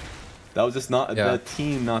 So that was just not the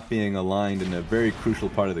team not being aligned in a very crucial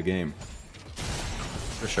part of the game.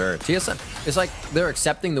 For sure. TSM, it's like they're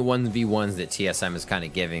accepting the 1v1s that TSM is kind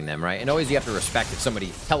of giving them, right? And always you have to respect if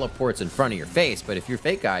somebody teleports in front of your face, but if you're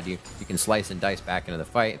Fake God, you can slice and dice back into the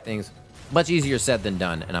fight. Things much easier said than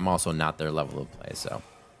done, and I'm also not their level of play, so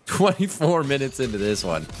 24 minutes into this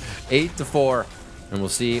one, 8-4, and we'll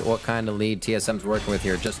see what kind of lead TSM's working with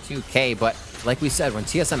here. Just 2K, but like we said, when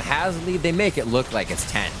TSM has a lead, they make it look like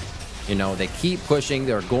it's 10. They keep pushing.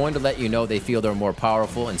 They're going to let you know they feel they're more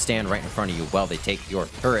powerful and stand right in front of you while they take your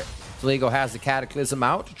turret. Soligo has the Cataclysm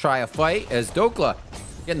out to try a fight as Dokla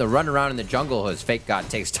getting the run around in the jungle as Fake God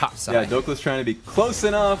takes top side. Yeah, Dokla's trying to be close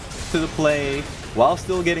enough to the play while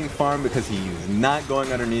still getting farmed because he's not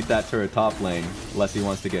going underneath that turret top lane unless he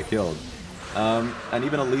wants to get killed. And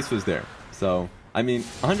even Elise was there. So I mean,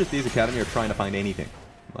 100 Thieves Academy are trying to find anything.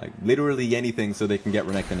 Like, literally anything so they can get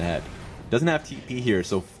Renekton ahead. Doesn't have TP here,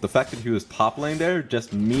 so the fact that he was top lane there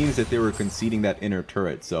just means that they were conceding that inner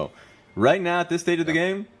turret. So, right now, at this stage of the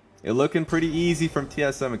game, it's looking pretty easy from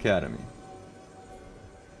TSM Academy.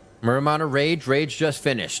 Muramana Rage. Rage just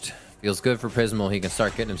finished. Feels good for Prismal. He can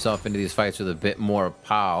start getting himself into these fights with a bit more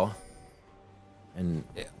pow. And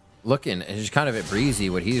looking, it's just kind of at Breezy,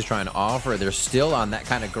 what he's trying to offer. They're still on that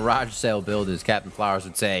kind of garage sale build, as Captain Flowers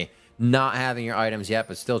would say. Not having your items yet,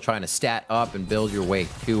 but still trying to stat up and build your way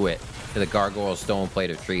to it. To the Gargoyle Stone Plate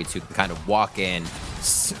of Treats, who can kind of walk in,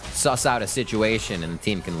 suss out a situation, and the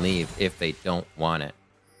team can leave if they don't want it.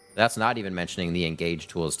 That's not even mentioning the engage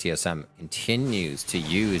tools TSM continues to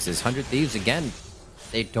use. As 100 Thieves, again,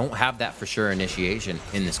 they don't have that for sure initiation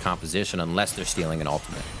in this composition unless they're stealing an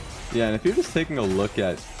ultimate. Yeah, and if you're just taking a look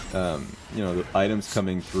at, you know, the items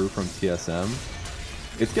coming through from TSM,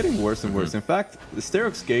 it's getting worse and worse. In fact, the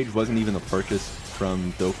Sterox Gauge wasn't even a purchase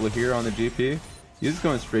from Dokla here on the GP. He's just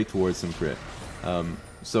going straight towards some crit.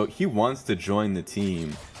 So he wants to join the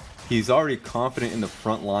team. He's already confident in the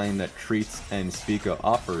front line that Treats and Spica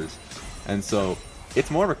offers. And so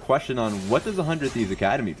it's more of a question on what does 100 Thieves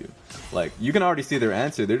Academy do? Like, you can already see their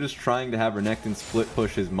answer. They're just trying to have Renekton split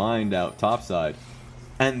push his mind out topside.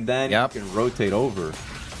 And then you can rotate over.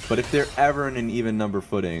 But if they're ever in an even number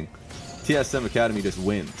footing, TSM Academy just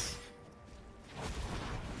wins.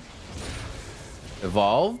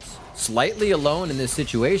 Evolved, slightly alone in this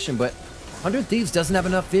situation, but 100 Thieves doesn't have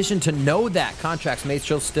enough vision to know that. Contracts may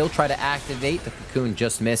still try to activate. The cocoon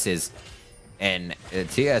just misses. And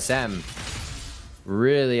TSM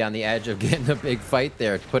really on the edge of getting a big fight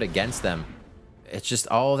there to put against them. It's just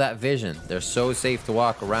all that vision. They're so safe to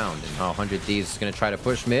walk around. And 100 Thieves is going to try to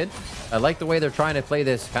push mid. I like the way they're trying to play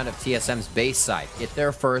this kind of TSM's base side. Get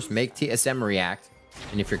there first, make TSM react.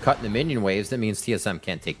 And if you're cutting the minion waves, that means TSM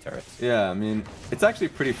can't take turrets. Yeah, I mean, it's actually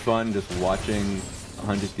pretty fun just watching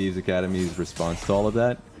 100 Thieves Academy's response to all of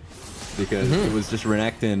that. Because it was just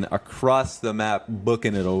Renekton across the map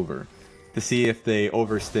booking it over. To see if they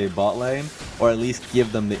overstay bot lane, or at least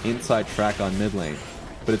give them the inside track on mid lane.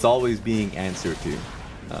 But it's always being answered to.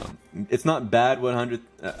 It's not bad what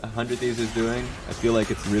 100 Thieves is doing. I feel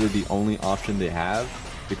like it's really the only option they have,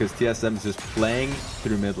 because TSM is just playing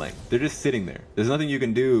through mid lane. They're just sitting there. There's nothing you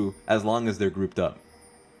can do as long as they're grouped up.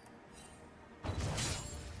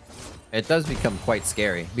 It does become quite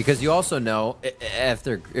scary, because you also know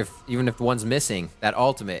even if one's missing, that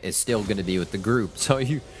ultimate is still going to be with the group. So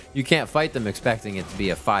you can't fight them expecting it to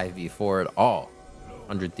be a 5v4 at all.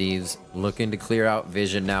 100 Thieves looking to clear out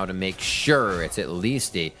vision now to make sure it's at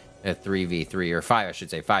least a 3v3 or 5, I should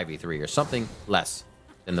say 5v3 or something less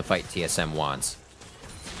than the fight TSM wants.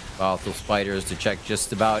 Volatile spiders to check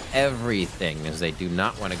just about everything, as they do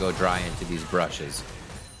not want to go dry into these brushes.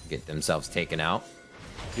 Get themselves taken out.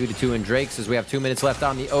 2-2 in Drakes as we have 2 minutes left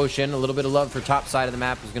on the ocean. A little bit of love for top side of the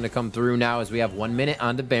map is going to come through now as we have 1 minute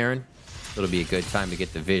on the Baron. It'll be a good time to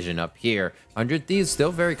get the vision up here. 100 Thieves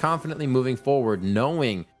still very confidently moving forward,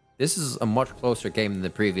 knowing this is a much closer game than the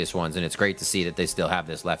previous ones, and it's great to see that they still have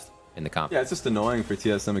this left in the comp. Yeah, it's just annoying for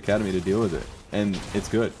TSM Academy to deal with it, and it's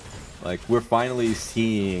good. Like, we're finally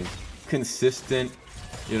seeing consistent,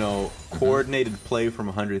 you know, coordinated play from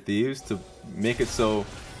 100 Thieves to make it so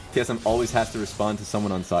TSM always has to respond to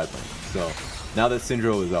someone on side lane. So now that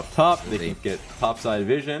Syndro is up top, they can get topside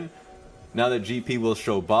vision. Now that GP will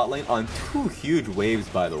show bot lane on 2 huge waves,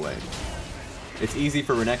 by the way. It's easy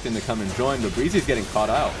for Renekton to come and join, but Breezy's getting caught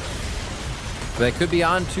out. They could be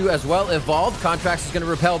on to as well. Evolved. Contracts is going to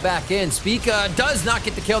repel back in. Spica does not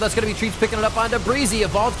get the kill. That's going to be Treats picking it up onto Breezy.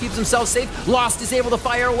 Evolved keeps himself safe. Lost is able to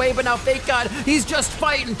fire away, but now Fake God, he's just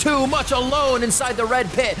fighting too much alone inside the red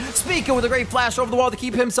pit. Spica with a great flash over the wall to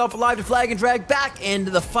keep himself alive to flag and drag back into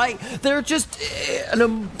the fight. They're just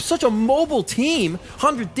such a mobile team.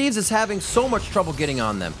 100 Thieves is having so much trouble getting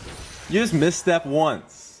on them. You just misstep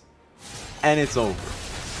once, and it's over.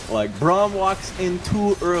 Like, Braum walks in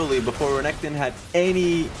too early before Renekton had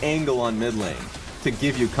any angle on mid lane to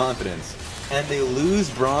give you confidence. And they lose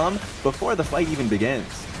Braum before the fight even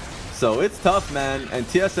begins. So it's tough, man, and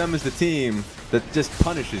TSM is the team that just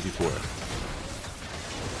punishes you for it.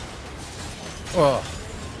 Oh.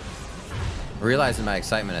 Realizing my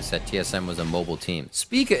excitement, I said TSM was a mobile team.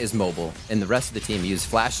 Spica is mobile, and the rest of the team used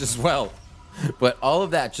Flash as well. But all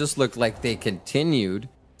of that just looked like they continued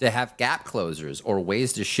to have gap closers or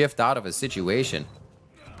ways to shift out of a situation.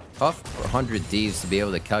 Tough for 100 Thieves to be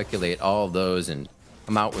able to calculate all of those and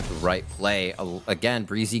come out with the right play. Again,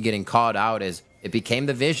 Breezy getting caught out as it became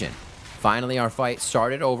the vision. Finally, our fight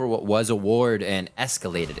started over what was a ward and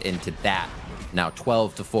escalated into that. Now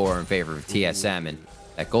 12-4 in favor of TSM, and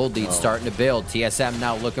that gold lead's starting to build. TSM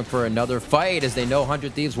now looking for another fight as they know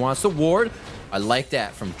 100 Thieves wants to ward. I like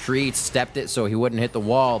that from Treats. Stepped it so he wouldn't hit the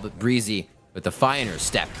wall, but Breezy with the finer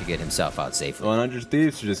step to get himself out safely. 100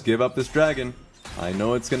 Thieves should just give up this dragon. I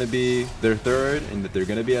know it's going to be their third and that they're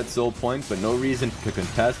going to be at soul point, but no reason to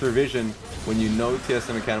contest their vision when you know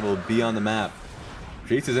TSM Academy will be on the map.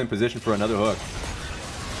 Treats is in position for another hook.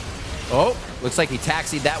 Oh, looks like he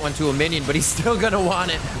taxied that one to a minion, but he's still going to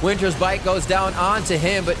want it. Winter's Bite goes down onto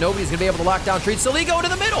him, but nobody's going to be able to lock down Treats. So Ligo to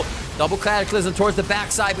the middle. Double Cataclysm towards the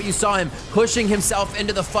backside, but you saw him pushing himself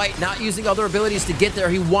into the fight, not using other abilities to get there.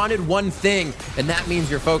 He wanted one thing, and that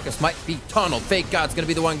means your focus might be tunneled. Fake God's going to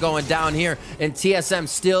be the one going down here, and TSM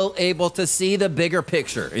still able to see the bigger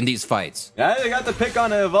picture in these fights. Yeah, they got the pick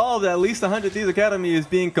on Evolved. At least 100 Thieves Academy is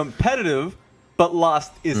being competitive, but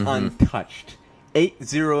Lost is untouched.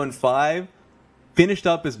 8-0-5. Finished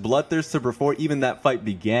up his Bloodthirster before even that fight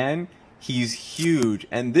began. He's huge,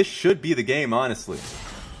 and this should be the game, honestly.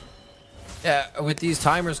 Yeah, with these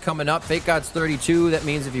timers coming up, Fake God's 32. That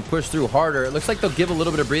means if you push through harder, it looks like they'll give a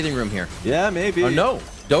little bit of breathing room here. Yeah, maybe. Oh, no.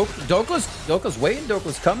 Dokla's waiting.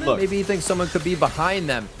 Dokla's coming. Look. Maybe he thinks someone could be behind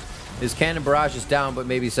them. His cannon barrage is down, but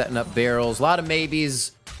maybe setting up barrels. A lot of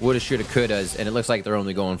maybes. Woulda, shoulda, couldas, and it looks like they're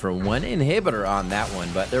only going for one inhibitor on that one,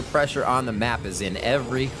 but their pressure on the map is in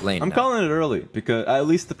every lane. I'm calling it early, because at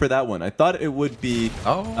least for that one. I thought it would be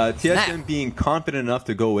TSM being confident enough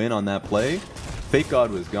to go in on that play. Fake God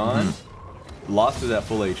was gone. Lost was at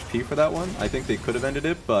full HP for that one. I think they could have ended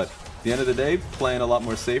it, but at the end of the day, playing a lot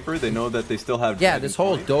more safer. They know that they still have... Yeah, this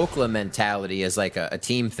whole Dokla mentality is like a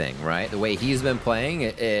team thing, right? The way he's been playing,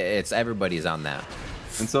 it's everybody's on that.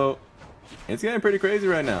 And so... it's getting pretty crazy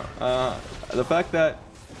right now. The fact that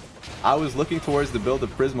I was looking towards the build of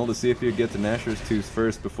Prismal to see if you'd get to Nashor's 2s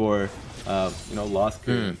first before, you know, Lost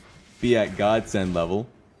could be at Godsend level,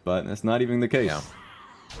 but that's not even the case. Yeah.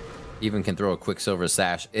 Even can throw a Quicksilver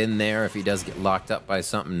Sash in there if he does get locked up by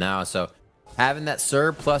something now. So having that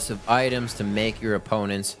surplus of items to make your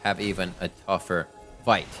opponents have even a tougher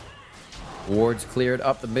fight. Wards cleared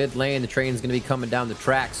up the mid lane. The train's going to be coming down the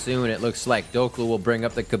track soon. It looks like Dokla will bring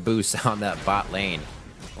up the caboose on that bot lane.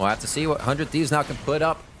 We'll have to see what 100 Thieves now can put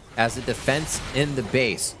up as a defense in the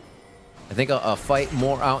base. I think a fight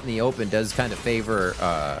more out in the open does kind of favor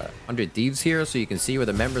 100 Thieves here, so you can see where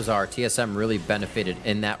the members are. TSM really benefited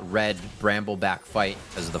in that red Brambleback fight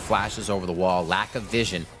because of the flashes over the wall, lack of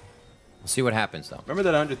vision. We'll see what happens, though. Remember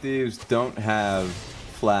that 100 Thieves don't have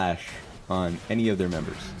Flash on any of their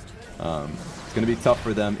members. It's going to be tough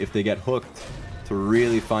for them if they get hooked to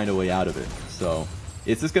really find a way out of it. So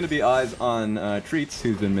it's just going to be eyes on Treats,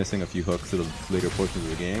 who's been missing a few hooks to the later portions of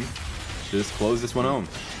the game. Just close this one home.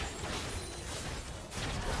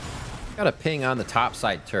 Got a ping on the top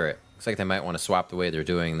side turret. Looks like they might want to swap the way they're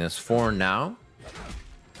doing this for now.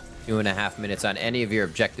 2.5 minutes on any of your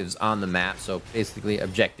objectives on the map. So basically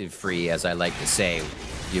objective free, as I like to say.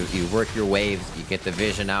 You work your waves, you get the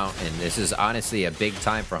vision out, and this is honestly a big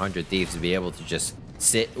time for 100 Thieves to be able to just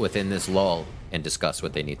sit within this lull and discuss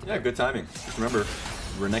what they need to do. Yeah, good timing. Just remember,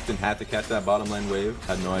 Renekton had to catch that bottom lane wave,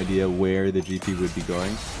 had no idea where the GP would be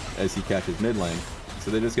going as he catches mid lane.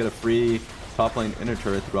 So they just get a free top lane inner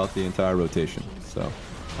turret throughout the entire rotation. So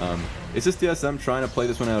it's just TSM trying to play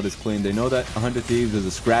this one out as clean. They know that 100 Thieves is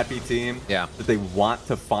a scrappy team, that they want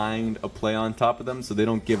to find a play on top of them, so they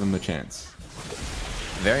don't give them a chance.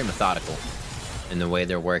 Very methodical in the way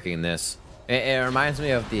they're working this. It reminds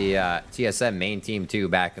me of the TSM main team too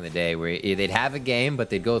back in the day, where they'd have a game,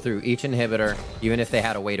 but they'd go through each inhibitor, even if they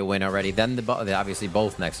had a way to win already. Then obviously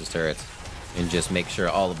both Nexus turrets, and just make sure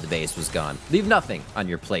all of the base was gone. Leave nothing on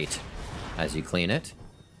your plate as you clean it.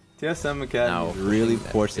 TSM Academy is really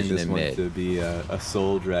forcing this one to be a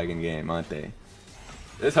Soul Dragon game, aren't they?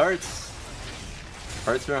 This hurts.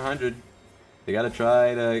 Hurts for 100. They gotta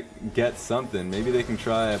try to get something. Maybe they can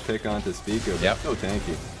try a pick on to speak of. Yep. Oh, thank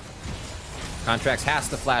you. Contracts has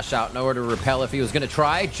to flash out in order to repel if he was going to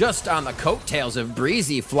try. Just on the coattails of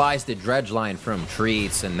Breezy flies the dredge line from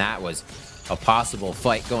Treats, and that was a possible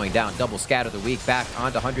fight going down. Double scatter the weak back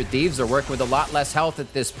onto 100 Thieves. They're working with a lot less health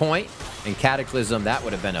at this point. And Cataclysm, that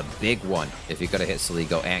would have been a big one if he could have hit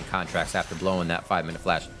Saligo and Contracts after blowing that 5-minute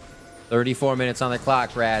flash. 34 minutes on the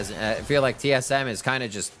clock, Raz. I feel like TSM is kind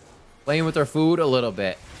of just playing with their food a little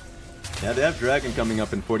bit. Yeah, they have Dragon coming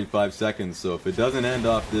up in 45 seconds, so if it doesn't end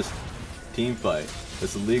off this team fight that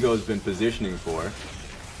Saligo has been positioning for,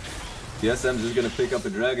 TSM is just going to pick up a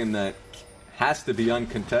Dragon that has to be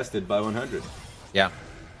uncontested by 100. Yeah.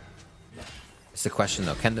 It's the question,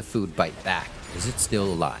 though. Can the food bite back? Is it still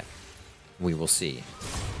alive? We will see.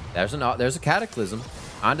 There's a Cataclysm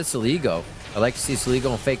onto Saligo. I like to see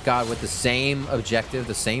Sligo and Fake God with the same objective,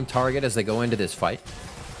 the same target as they go into this fight.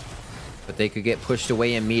 But they could get pushed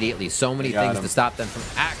away immediately. So many things to stop them from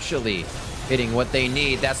actually hitting what they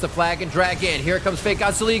need. That's the flag and drag in. Here comes Fake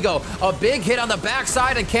God Sligo. A big hit on the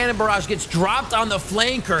backside, and Cannon Barrage gets dropped on the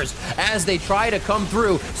flankers as they try to come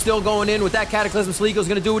through. Still going in with that Cataclysm. Sligo's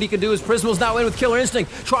going to do what he can do. As Prismal's now in with Killer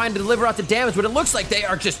Instinct, trying to deliver out the damage, but it looks like they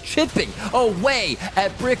are just chipping away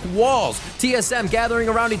at brick walls. TSM gathering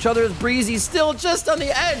around each other as Breezy's still just on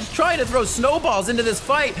the edge, trying to throw snowballs into this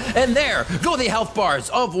fight. And there go the health bars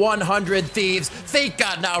of 100 Thieves. Fake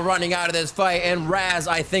God now running out of this fight, and Raz,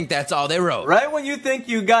 I think that's all they wrote. Right when you think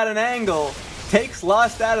you got an angle, takes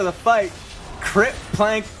Lost out of the fight, crit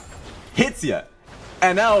plank hits you.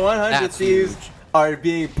 And now 100 Thieves are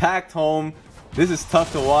being packed home. This is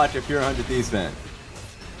tough to watch if you're a 100 Thieves fan.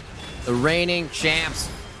 The reigning champs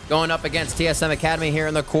going up against TSM Academy here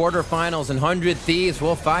in the quarterfinals, and 100 Thieves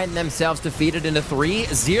will find themselves defeated into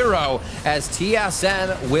 3-0 as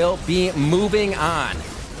TSM will be moving on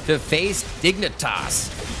to face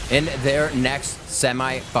Dignitas in their next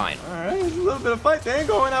semi-final. All right, there's a little bit of fight. They ain't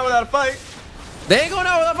going out without a fight. They ain't going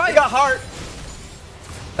out without a fight. They got heart.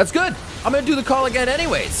 That's good. I'm going to do the call again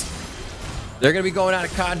anyways. They're going to be going out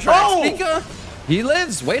of contract. Oh! He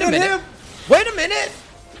lives. Wait a minute. Wait a minute.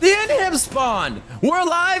 The Inhib spawned. We're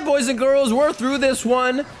live, boys and girls. We're through this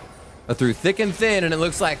one. Through thick and thin, and it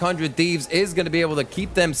looks like 100 Thieves is going to be able to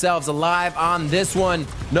keep themselves alive on this one.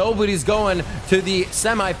 Nobody's going to the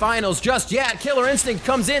semifinals just yet. Killer Instinct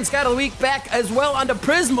comes in. Scout of the Week back as well onto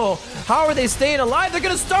Prismal. How are they staying alive? They're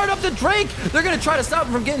going to start up the Drake. They're going to try to stop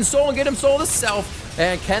him from getting soul and get him soul to self.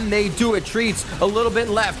 And can they do it? Treats a little bit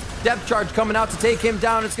left. Depth charge coming out to take him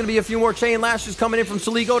down. It's going to be a few more chain lashes coming in from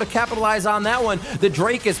Sligo to capitalize on that one. The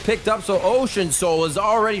Drake is picked up, so Ocean Soul is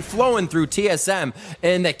already flowing through TSM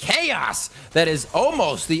in the chaos that is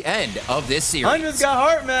almost the end of this series. 100's got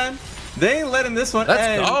heart, man. They ain't letting this one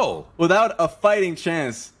end go without a fighting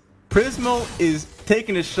chance. Prismal is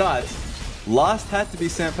taking his shots. Lost had to be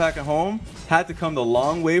sent back at home. Had to come the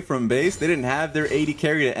long way from base. They didn't have their 80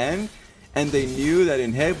 carry to end. And they knew that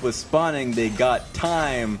Inhib was spawning. They got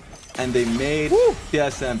time. And they made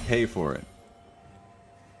TSM pay for it.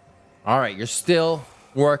 All right, you're still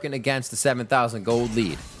working against the 7,000 gold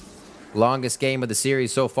lead. Longest game of the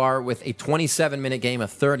series so far with a 27-minute game, a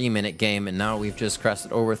 30-minute game, and now we've just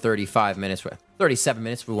crested over 35 minutes. 37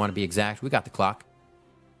 minutes if we want to be exact. We got the clock.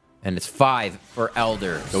 And it's 5 for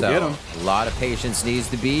Elder. Go get him. A lot of patience needs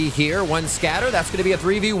to be here. One scatter. That's going to be a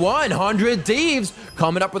 3v1. 100 Thieves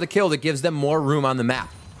coming up with a kill that gives them more room on the map.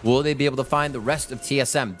 Will they be able to find the rest of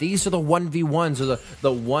TSM? These are the 1v1s, or the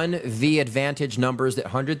 1v advantage numbers that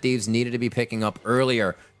 100 Thieves needed to be picking up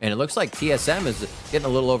earlier. And it looks like TSM is getting a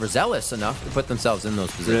little overzealous enough to put themselves in those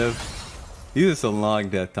positions. These are some long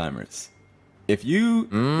death timers. If you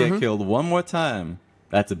get killed one more time,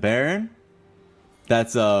 that's a Baron.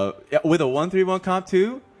 That's with a 1-3-1 comp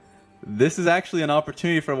too. This is actually an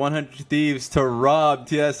opportunity for 100 Thieves to rob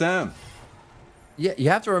TSM. Yeah, you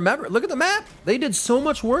have to remember, look at the map. They did so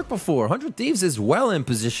much work before. 100 Thieves is well in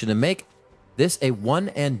position to make this a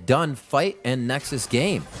one-and-done fight and Nexus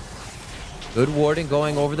game. Good warding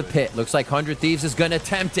going over the pit. Looks like 100 Thieves is going to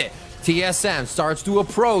attempt it. TSM starts to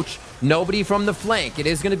approach. Nobody from the flank. It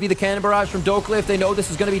is going to be the Cannon Barrage from Dokliff. They know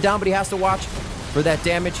this is going to be down, but he has to watch for that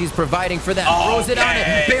damage he's providing for them. Throws it on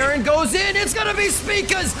it. Baron goes in. It's going to be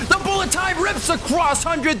Spikas. The bullet time rips across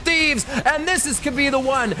 100 Thieves. And this could be the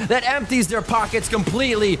one that empties their pockets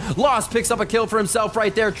completely. Lost picks up a kill for himself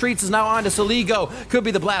right there. Treats is now on to Sligo. Could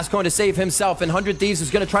be the blast going to save himself. And 100 Thieves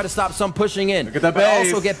is going to try to stop some pushing in. Look at that but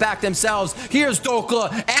base. Also get back themselves. Here's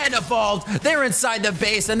Dokla and Evolved. They're inside the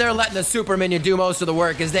base, and they're letting the Super Minion do most of the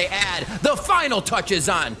work as they add the final touches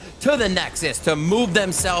on to the Nexus to move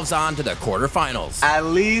themselves on to the quarterfinals. At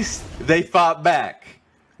least they fought back.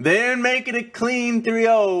 They didn't make it a clean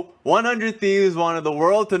 3-0. 100 Thieves wanted the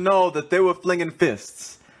world to know that they were flinging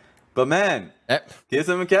fists. But man,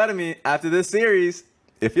 TSM Academy, after this series,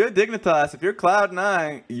 if you're Dignitas, if you're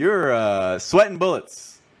Cloud9, you're sweating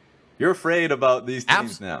bullets. You're afraid about these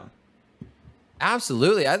teams now.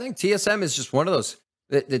 Absolutely. I think TSM is just one of those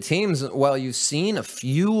the teams, while you've seen a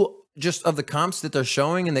few just of the comps that they're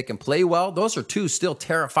showing and they can play well, those are two still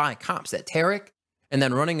terrifying comps. That Tarek and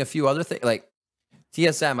then running a few other things. Like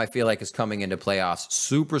TSM, I feel like is coming into playoffs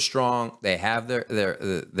super strong. They have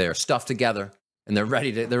their stuff together, and they're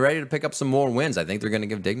ready to pick up some more wins. I think they're going to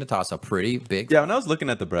give Dignitas a pretty big. Yeah, when I was looking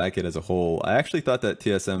at the bracket as a whole, I actually thought that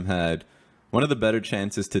TSM had one of the better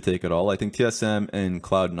chances to take it all. I think TSM and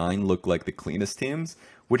Cloud9 look like the cleanest teams,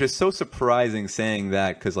 which is so surprising saying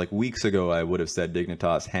that, because like weeks ago I would have said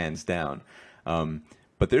Dignitas hands down.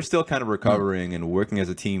 but they're still kind of recovering and working as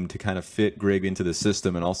a team to kind of fit Greg into the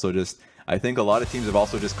system. And also just, I think a lot of teams have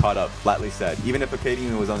also just caught up, flatly said. Even if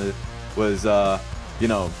Academy was you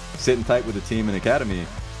know, sitting tight with the team in Academy,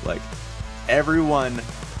 like, everyone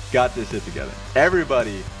got this shit together.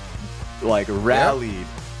 Everybody, like, rallied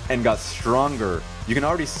and got stronger. You can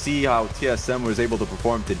already see how TSM was able to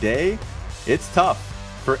perform today. It's tough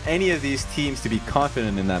for any of these teams to be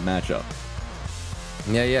confident in that matchup.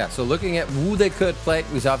 Yeah. So looking at who they could play,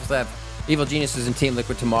 we obviously have Evil Geniuses and Team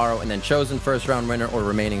Liquid tomorrow, and then Chosen first round winner or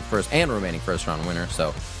remaining first round winner.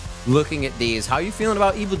 So looking at these, how are you feeling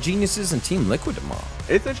about Evil Geniuses and Team Liquid tomorrow?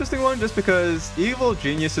 It's an interesting one just because Evil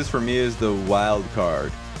Geniuses for me is the wild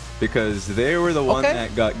card, because they were the one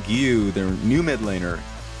that got Gyu, their new mid laner,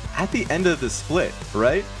 at the end of the split,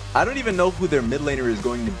 right? I don't even know who their mid laner is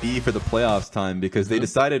going to be for the playoffs time, because they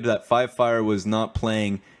decided that Five Fire was not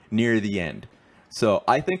playing near the end. So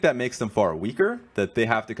I think that makes them far weaker, that they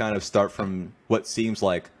have to kind of start from what seems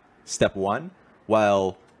like step one,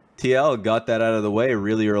 while TL got that out of the way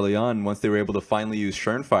really early on once they were able to finally use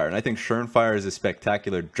Schernfire. And I think Schernfire is a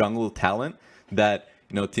spectacular jungle talent that,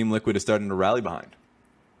 you know, Team Liquid is starting to rally behind.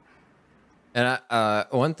 And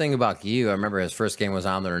one thing about Gyu, I remember his first game was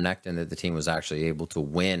on the Renekton that the team was actually able to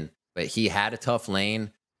win, but he had a tough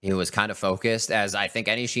lane. He was kind of focused, as I think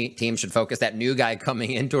any team should focus that new guy coming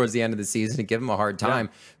in towards the end of the season and give him a hard time.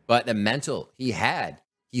 But the mental he had,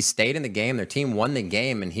 he stayed in the game. Their team won the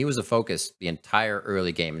game, and he was a focus the entire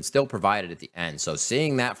early game and still provided at the end. So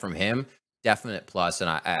seeing that from him, definite plus, and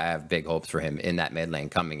I have big hopes for him in that mid lane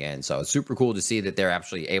coming in. So it's super cool to see that they're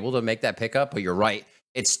actually able to make that pickup. But you're right,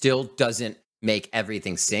 it still doesn't make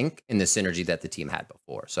everything sync in the synergy that the team had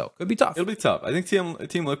before. So could be tough. It'll be tough. I think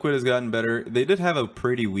Team Liquid has gotten better. They did have a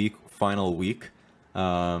pretty weak final week.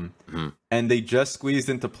 And they just squeezed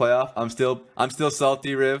into playoff. I'm still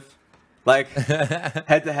salty, Riv. Like,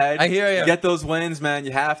 head to head. I hear you. Get those wins, man.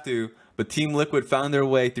 You have to. But Team Liquid found their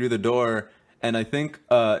way through the door. And I think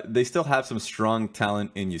they still have some strong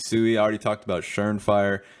talent in Yusui. I already talked about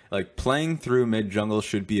Schernfire. Like, playing through mid jungle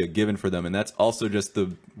should be a given for them. And that's also just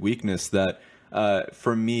the weakness that,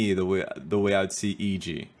 for me, the way I would see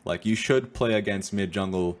EG. Like, you should play against mid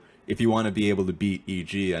jungle if you want to be able to beat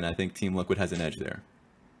EG. And I think Team Liquid has an edge there.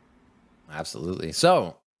 Absolutely.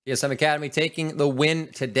 So, TSM Academy taking the win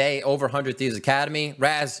today over 100 Thieves Academy.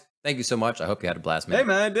 Raz, thank you so much. I hope you had a blast, man. Hey,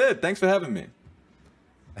 man, I did. Thanks for having me.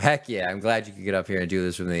 Heck yeah, I'm glad you could get up here and do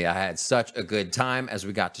this with me. I had such a good time as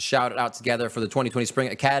we got to shout it out together for the 2020 Spring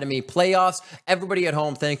Academy playoffs. Everybody at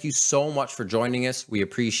home, thank you so much for joining us. We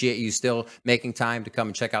appreciate you still making time to come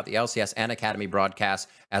and check out the LCS and Academy broadcasts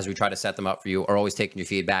as we try to set them up for you, or always taking your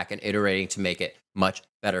feedback and iterating to make it much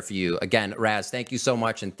better for you. Again, Raz, thank you so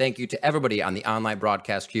much, and thank you to everybody on the online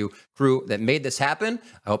broadcast crew that made this happen.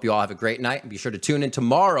 I hope you all have a great night, and be sure to tune in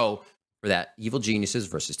tomorrow for that Evil Geniuses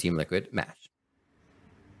versus Team Liquid match.